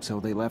 so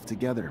they left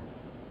together,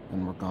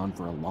 and were gone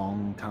for a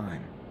long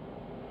time.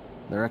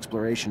 Their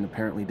exploration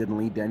apparently didn't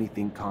lead to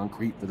anything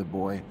concrete for the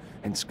boy,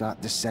 and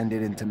Scott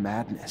descended into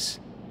madness.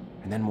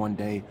 And then one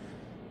day,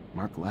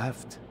 Mark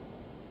left.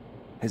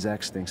 His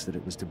ex thinks that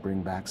it was to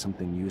bring back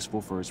something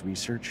useful for his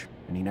research,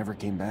 and he never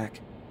came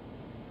back.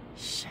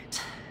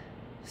 Shit.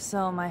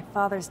 So my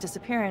father's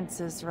disappearance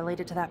is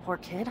related to that poor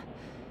kid?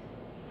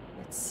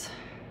 It's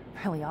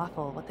really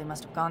awful what they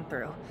must have gone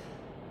through.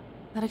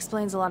 That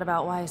explains a lot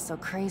about why he's so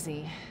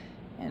crazy,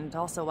 and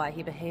also why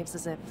he behaves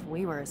as if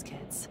we were his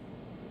kids.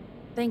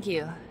 Thank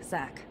you,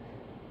 Zach.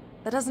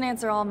 That doesn't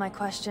answer all of my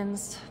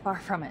questions, far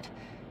from it,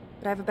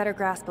 but I have a better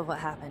grasp of what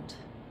happened.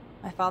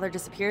 My father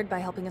disappeared by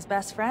helping his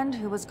best friend,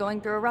 who was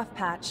going through a rough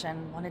patch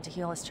and wanted to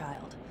heal his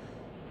child.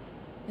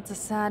 It's a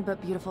sad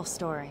but beautiful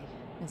story,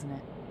 isn't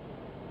it?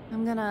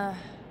 I'm gonna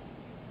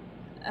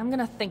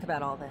think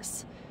about all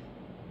this.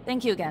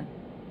 Thank you again.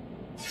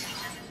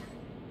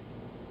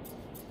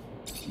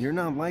 You're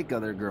not like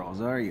other girls,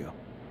 are you?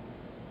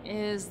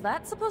 Is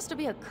that supposed to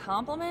be a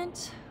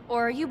compliment?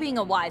 Or are you being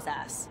a wise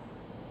ass?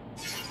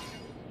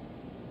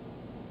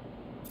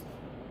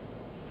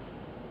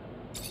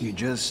 You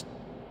just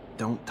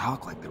don't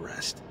talk like the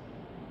rest.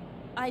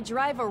 I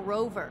drive a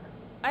Rover.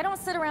 I don't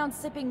sit around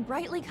sipping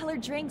brightly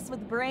colored drinks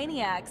with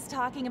brainiacs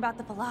talking about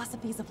the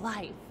philosophies of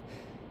life.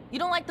 You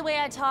don't like the way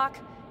I talk?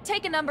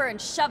 Take a number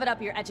and shove it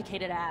up your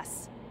educated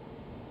ass.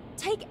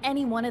 Take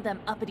any one of them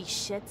uppity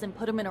shits and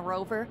put them in a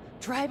Rover,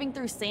 driving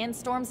through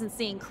sandstorms and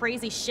seeing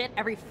crazy shit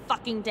every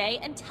fucking day,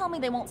 and tell me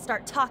they won't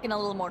start talking a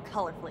little more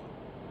colorfully.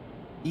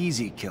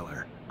 Easy,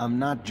 killer. I'm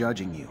not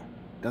judging you.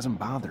 Doesn't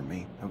bother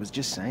me. I was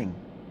just saying.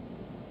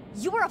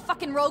 You were a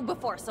fucking rogue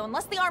before, so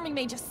unless the army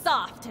made you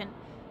soft and...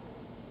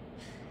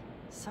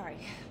 Sorry.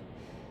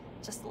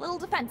 Just a little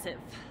defensive.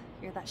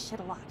 Hear that shit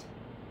a lot.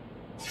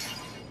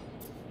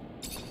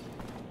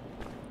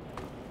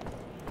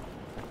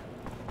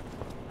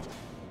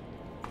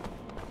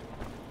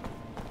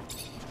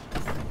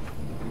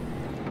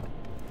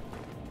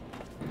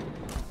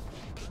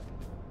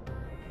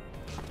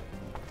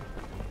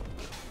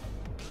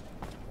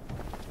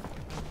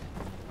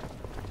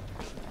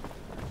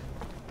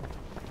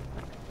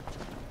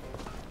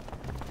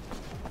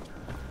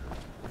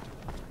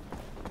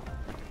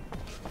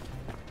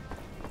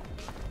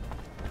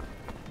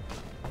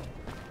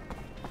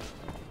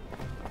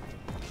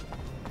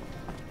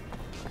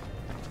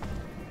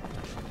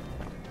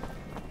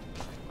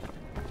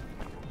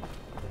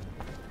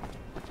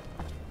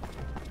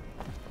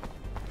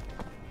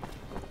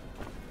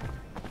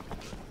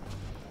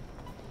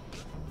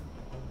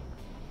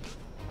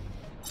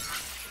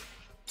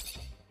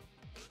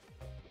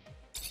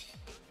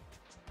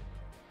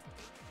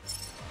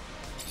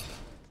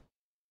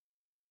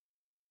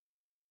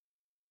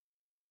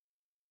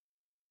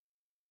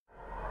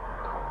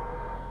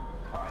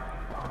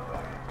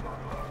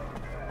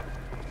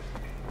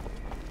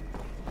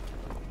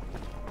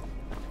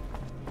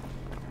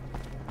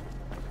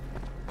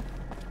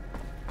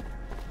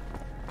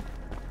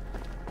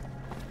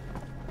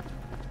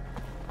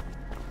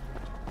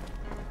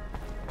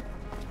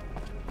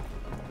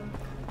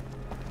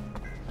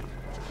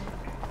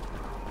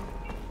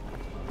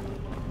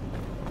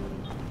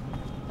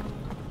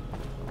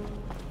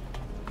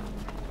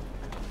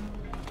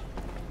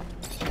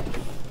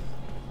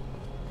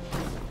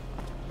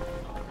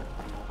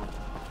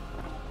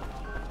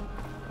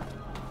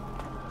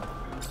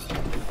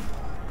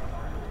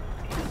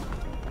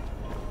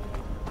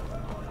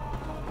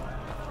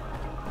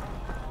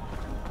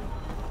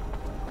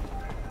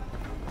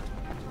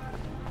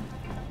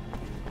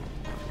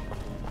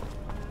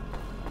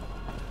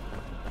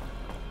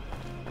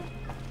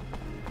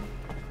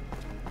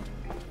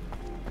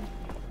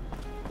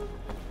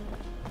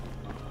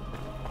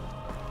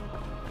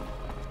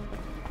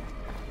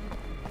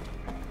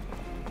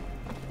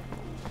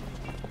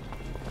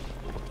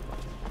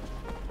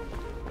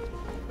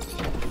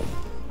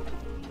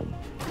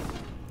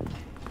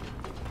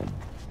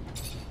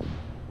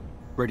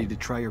 Ready to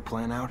try your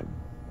plan out?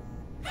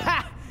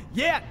 Ha!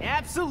 Yeah,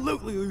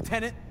 absolutely,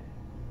 Lieutenant.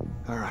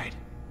 All right.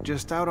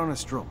 Just out on a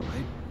stroll,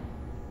 right?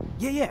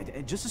 Yeah,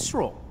 just a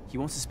stroll. He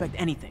won't suspect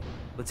anything.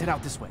 Let's head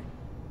out this way.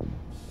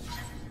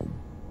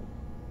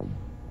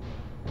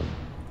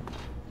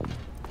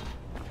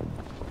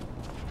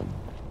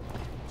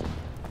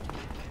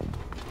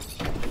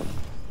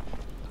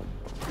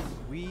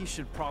 We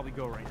should probably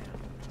go right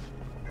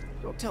now.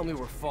 Don't tell me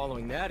we're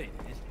following that idiot.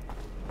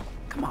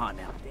 Come on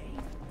now, Dave.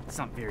 It's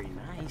not very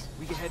nice.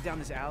 We can head down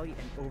this alley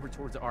and over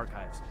towards the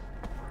archives.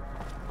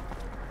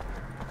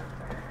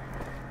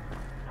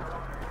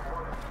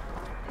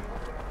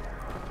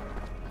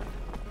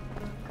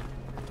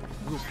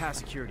 We'll pass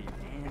security,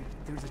 and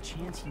there's a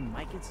chance he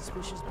might get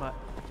suspicious, but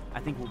I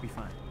think we'll be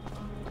fine.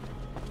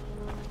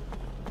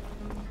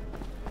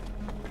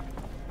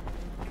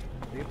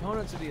 The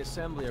opponents of the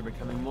Assembly are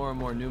becoming more and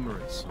more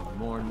numerous, and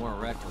more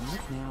reckless.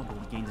 Look now, but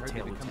we gained a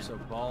tail, Lieutenant. So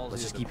ballsy.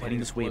 Let's just keep heading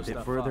this way a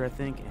bit further, I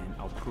think, and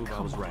I'll prove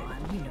I was right.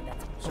 You know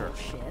that's Sir.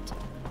 bullshit.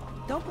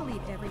 Don't believe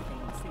everything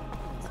the city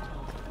police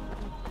tells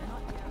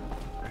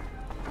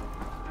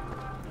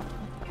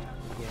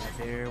you.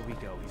 Yeah, there we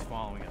go. He's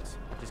following us.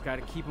 Just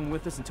gotta keep him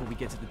with us until we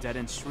get to the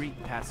dead-end street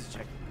and pass his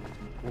check.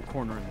 We'll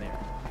corner him there.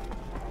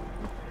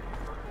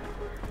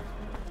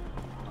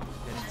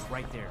 Dead-end's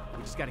right there.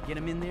 We just gotta get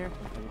him in there,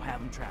 and we'll have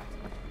him trapped.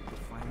 We'll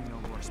finally know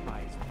who our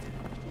spy is, Lieutenant.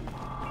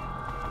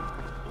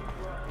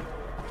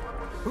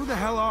 Who the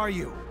hell are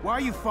you? Why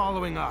are you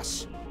following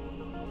us?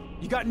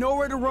 You got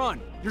nowhere to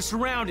run. You're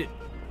surrounded.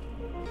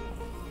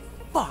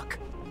 Fuck!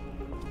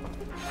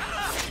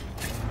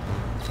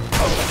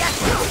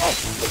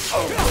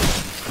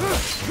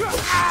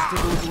 Take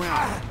a look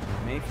around.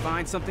 May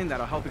find something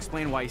that'll help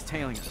explain why he's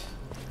tailing us.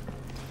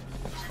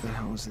 What the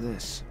hell is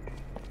this?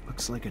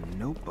 Looks like a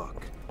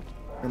notebook.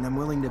 And I'm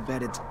willing to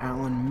bet it's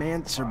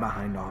Silentmancer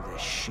behind all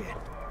this shit.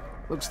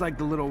 Looks like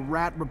the little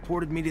rat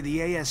reported me to the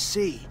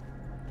ASC.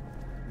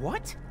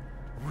 What?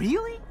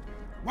 Really?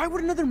 Why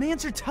would another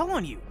Mancer tell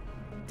on you?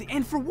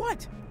 And for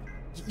what?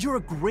 You're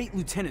a great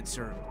lieutenant,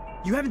 sir.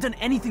 You haven't done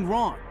anything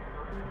wrong.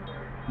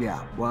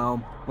 Yeah,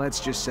 well,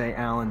 let's just say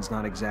Alan's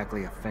not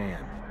exactly a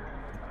fan.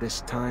 At this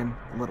time,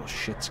 the little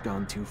shit's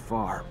gone too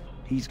far.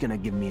 He's gonna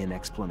give me an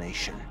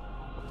explanation.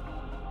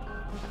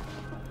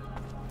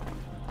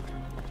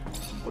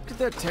 What could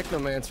that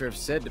Technomancer have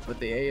said to put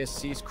the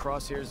ASC's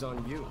crosshairs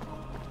on you?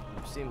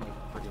 You seem like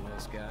a pretty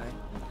nice guy.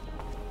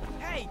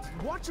 Hey,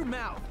 watch your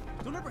mouth.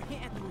 Don't ever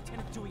hint at the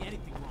lieutenant doing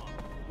anything wrong.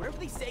 Whatever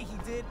they say he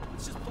did,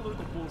 it's just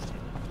political bullshit.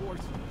 Or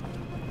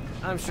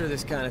I'm sure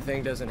this kind of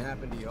thing doesn't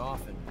happen to you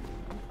often.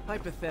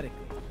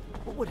 Hypothetically,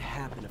 what would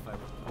happen if I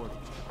reported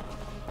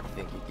you?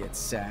 Think you'd get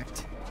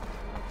sacked?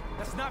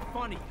 that's not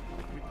funny.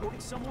 Reporting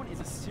someone is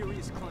a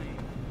serious claim.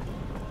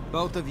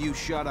 Both of you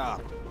shut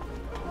up.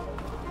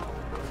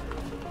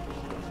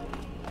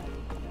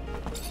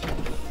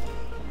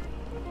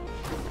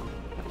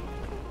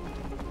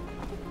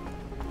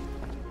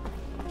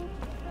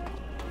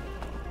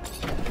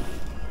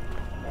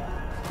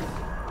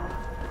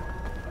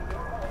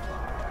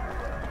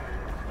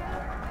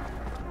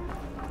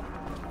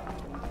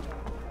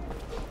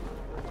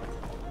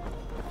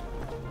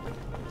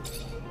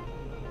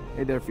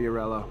 Hey there,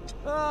 Fiorello.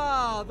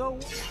 Ah, the...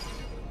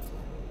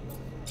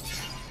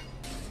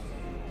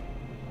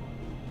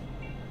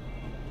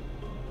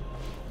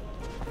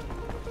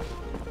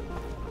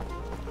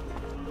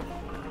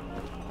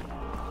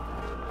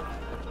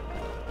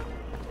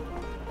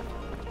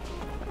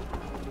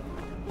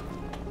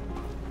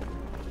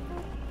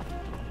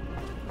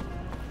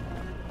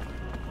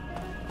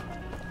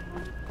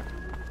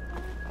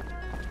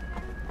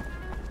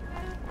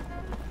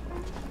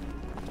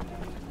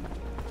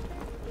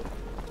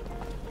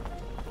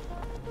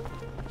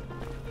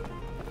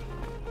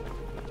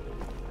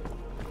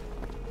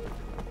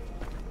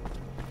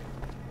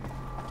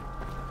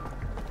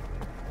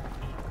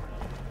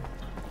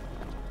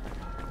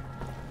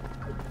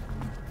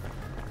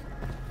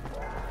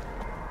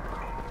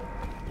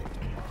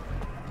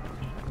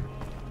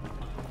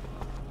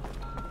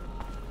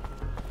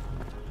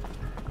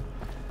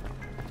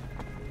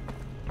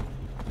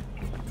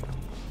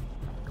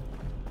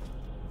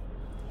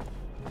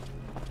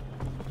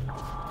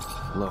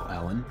 Hello,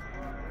 Alan.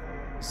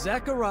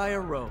 Zachariah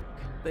Rogue.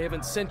 They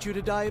haven't sent you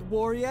to die at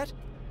war yet?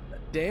 A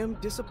damn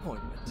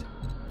disappointment.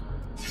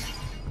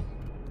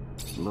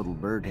 The little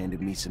bird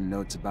handed me some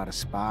notes about a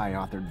spy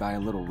authored by a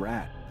little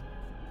rat.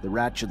 The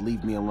rat should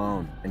leave me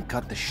alone and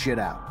cut the shit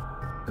out.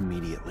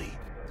 Immediately.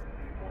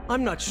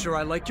 I'm not sure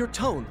I like your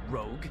tone,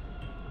 Rogue.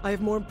 I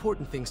have more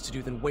important things to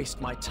do than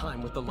waste my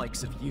time with the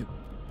likes of you.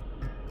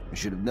 I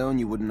should have known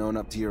you wouldn't own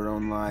up to your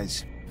own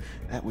lies.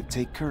 That would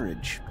take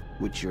courage,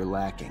 which you're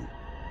lacking.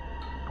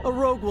 A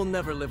rogue will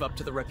never live up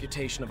to the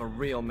reputation of a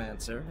real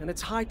Mancer, and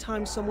it's high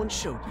time someone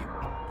showed you.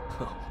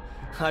 Oh,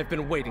 I've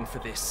been waiting for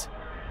this.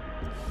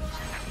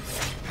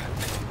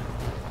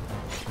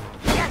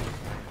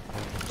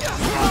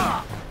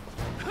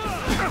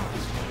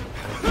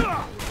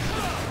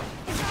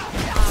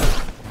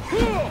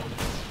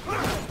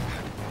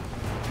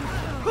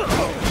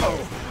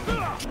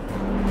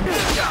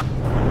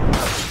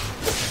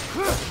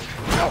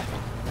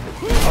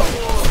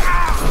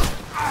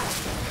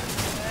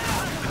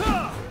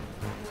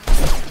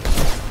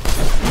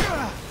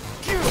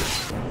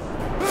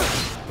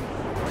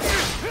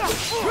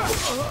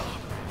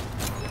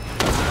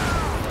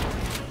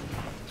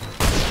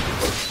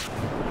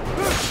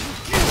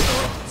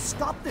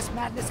 this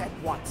madness at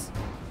once.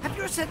 Have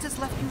your senses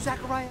left you,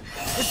 Zachariah?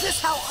 Is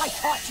this how I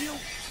taught you?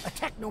 A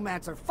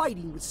Technomancer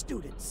fighting with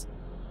students.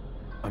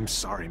 I'm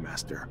sorry,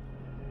 Master.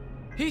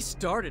 He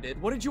started it.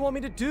 What did you want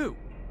me to do?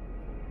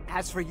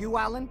 As for you,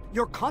 Alan,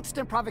 your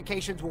constant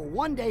provocations will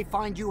one day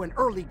find you an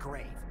early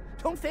grave.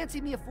 Don't fancy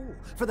me a fool,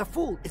 for the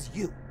fool is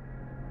you.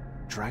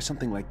 Try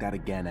something like that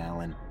again,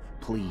 Alan.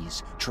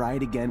 Please, try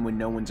it again when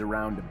no one's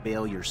around to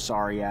bail your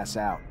sorry ass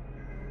out.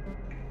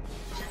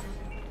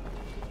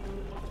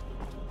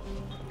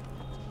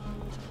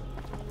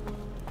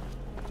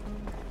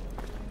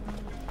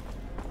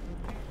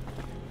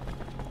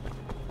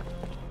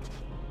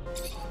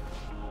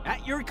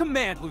 At your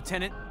command,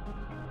 Lieutenant.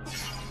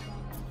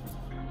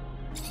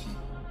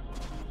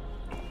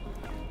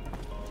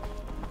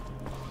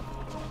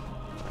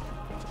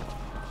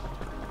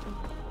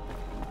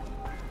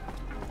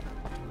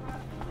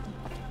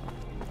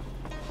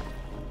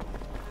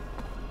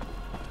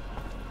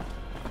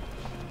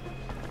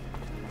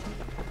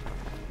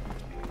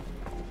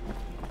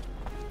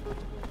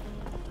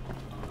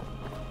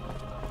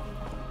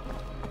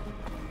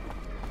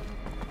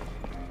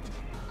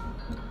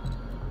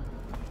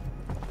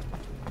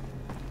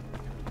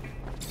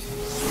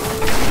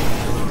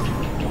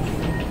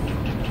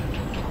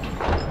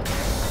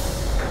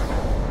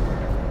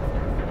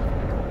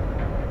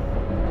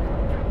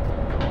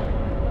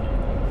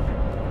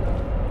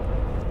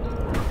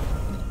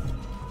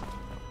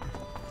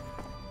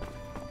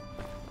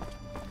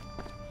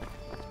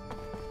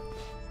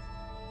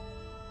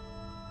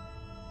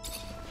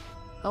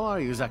 How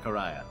are you,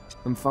 Zachariah?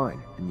 I'm fine.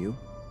 And you?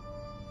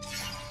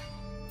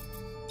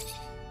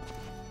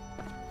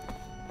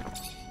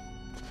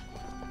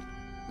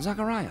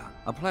 Zachariah,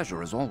 a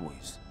pleasure as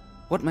always.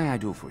 What may I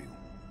do for you?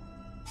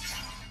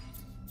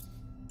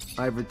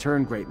 I've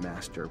returned, Great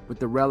Master, with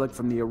the relic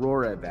from the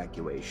Aurora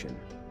evacuation.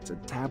 It's a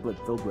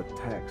tablet filled with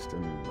text,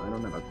 and I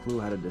don't have a clue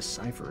how to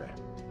decipher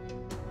it.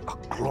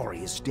 A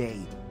glorious day.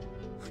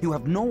 You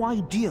have no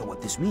idea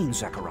what this means,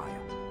 Zachariah.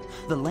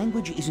 The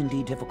language is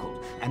indeed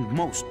difficult, and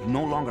most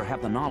no longer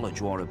have the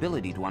knowledge or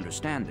ability to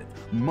understand it.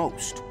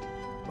 Most,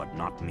 but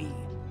not me.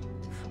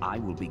 I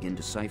will begin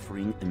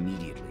deciphering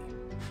immediately.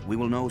 We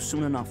will know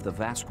soon enough the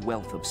vast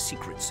wealth of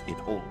secrets it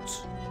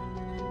holds.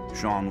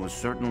 Jean was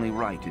certainly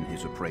right in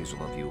his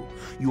appraisal of you.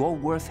 Your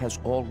worth has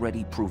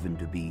already proven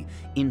to be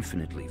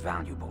infinitely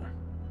valuable.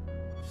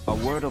 A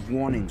word of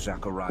warning,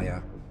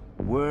 Zachariah.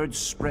 Words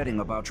spreading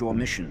about your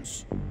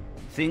missions.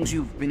 Things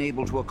you've been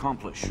able to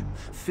accomplish,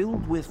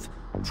 filled with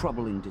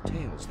troubling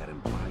details that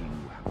imply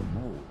you have a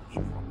mole in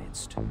your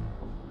midst.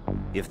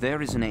 If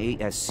there is an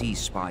ASC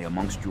spy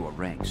amongst your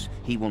ranks,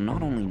 he will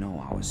not only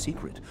know our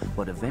secret,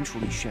 but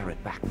eventually share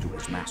it back to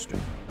his master.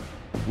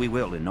 We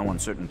will, in no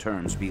uncertain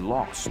terms, be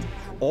lost.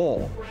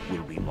 All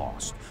will be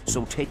lost.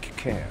 So take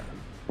care.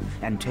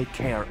 And take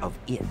care of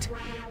it.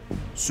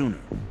 Sooner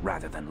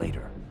rather than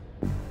later.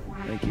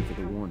 Thank you for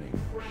the warning.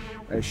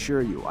 I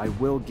assure you, I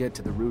will get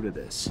to the root of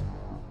this.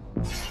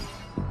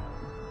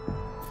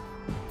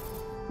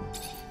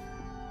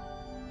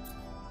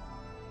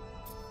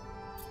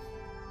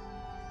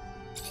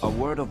 A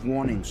word of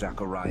warning,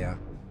 Zachariah.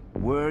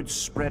 Words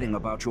spreading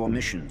about your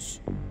missions.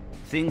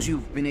 Things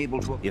you've been able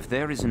to... If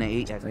there is an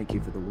Thank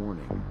you for the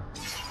warning.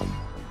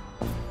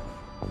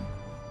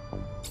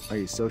 Are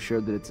you so sure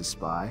that it's a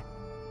spy?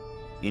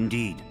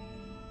 Indeed.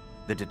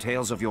 The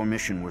details of your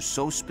mission were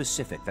so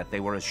specific that they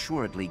were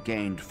assuredly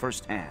gained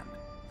firsthand.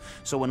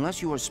 So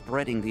unless you are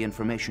spreading the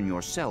information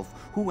yourself,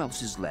 who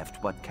else is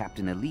left but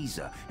Captain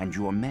Eliza and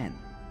your men?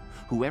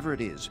 Whoever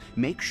it is,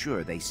 make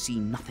sure they see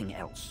nothing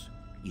else.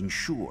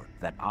 Ensure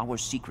that our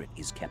secret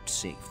is kept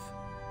safe.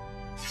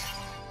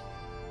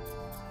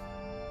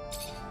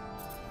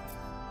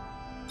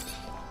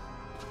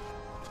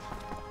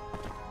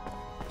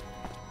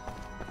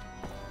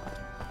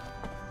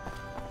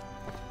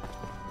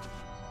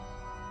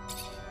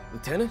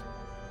 Lieutenant?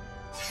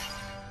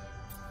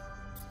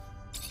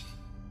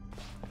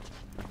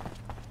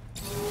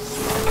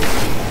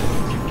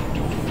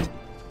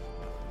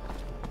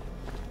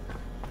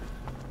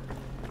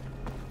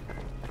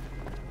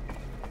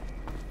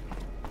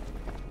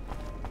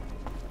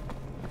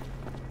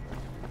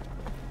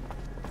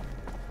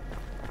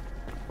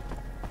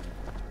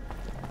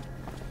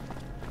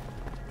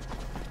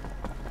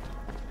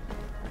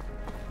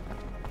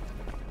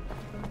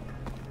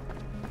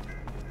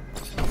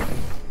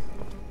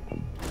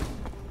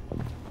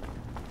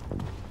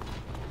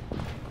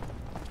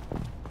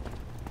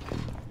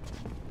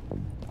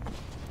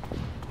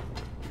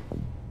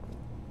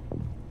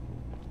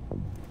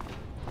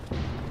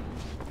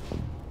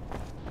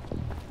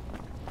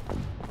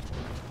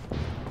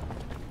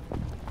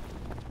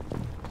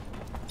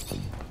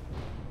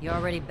 You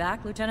already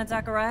back, Lieutenant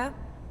Zachariah?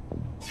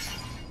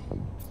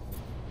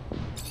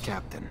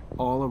 Captain,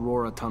 all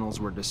Aurora tunnels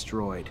were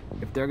destroyed.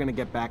 If they're gonna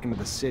get back into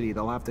the city,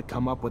 they'll have to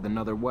come up with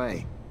another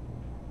way.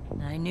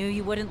 I knew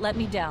you wouldn't let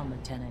me down,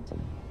 Lieutenant.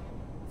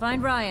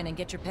 Find Ryan and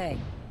get your pay.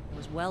 It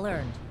was well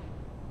earned.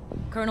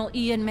 Colonel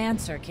Ian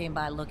Mancer came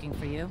by looking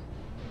for you.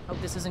 Hope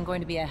this isn't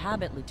going to be a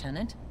habit,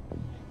 Lieutenant.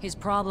 His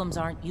problems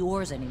aren't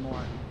yours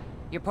anymore.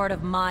 You're part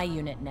of my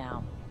unit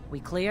now. We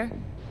clear?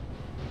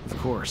 Of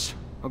course.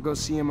 I'll go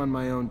see him on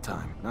my own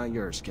time, not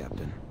yours,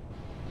 Captain.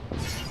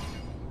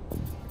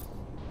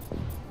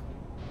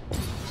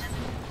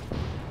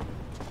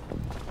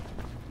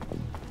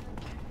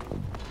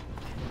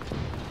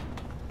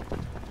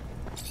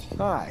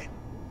 Hi.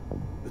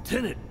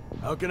 Lieutenant,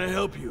 how can I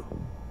help you?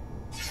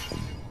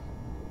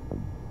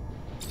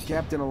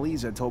 Captain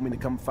Eliza told me to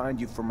come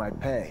find you for my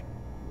pay.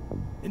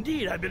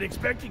 Indeed, I've been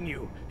expecting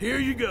you. Here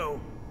you go.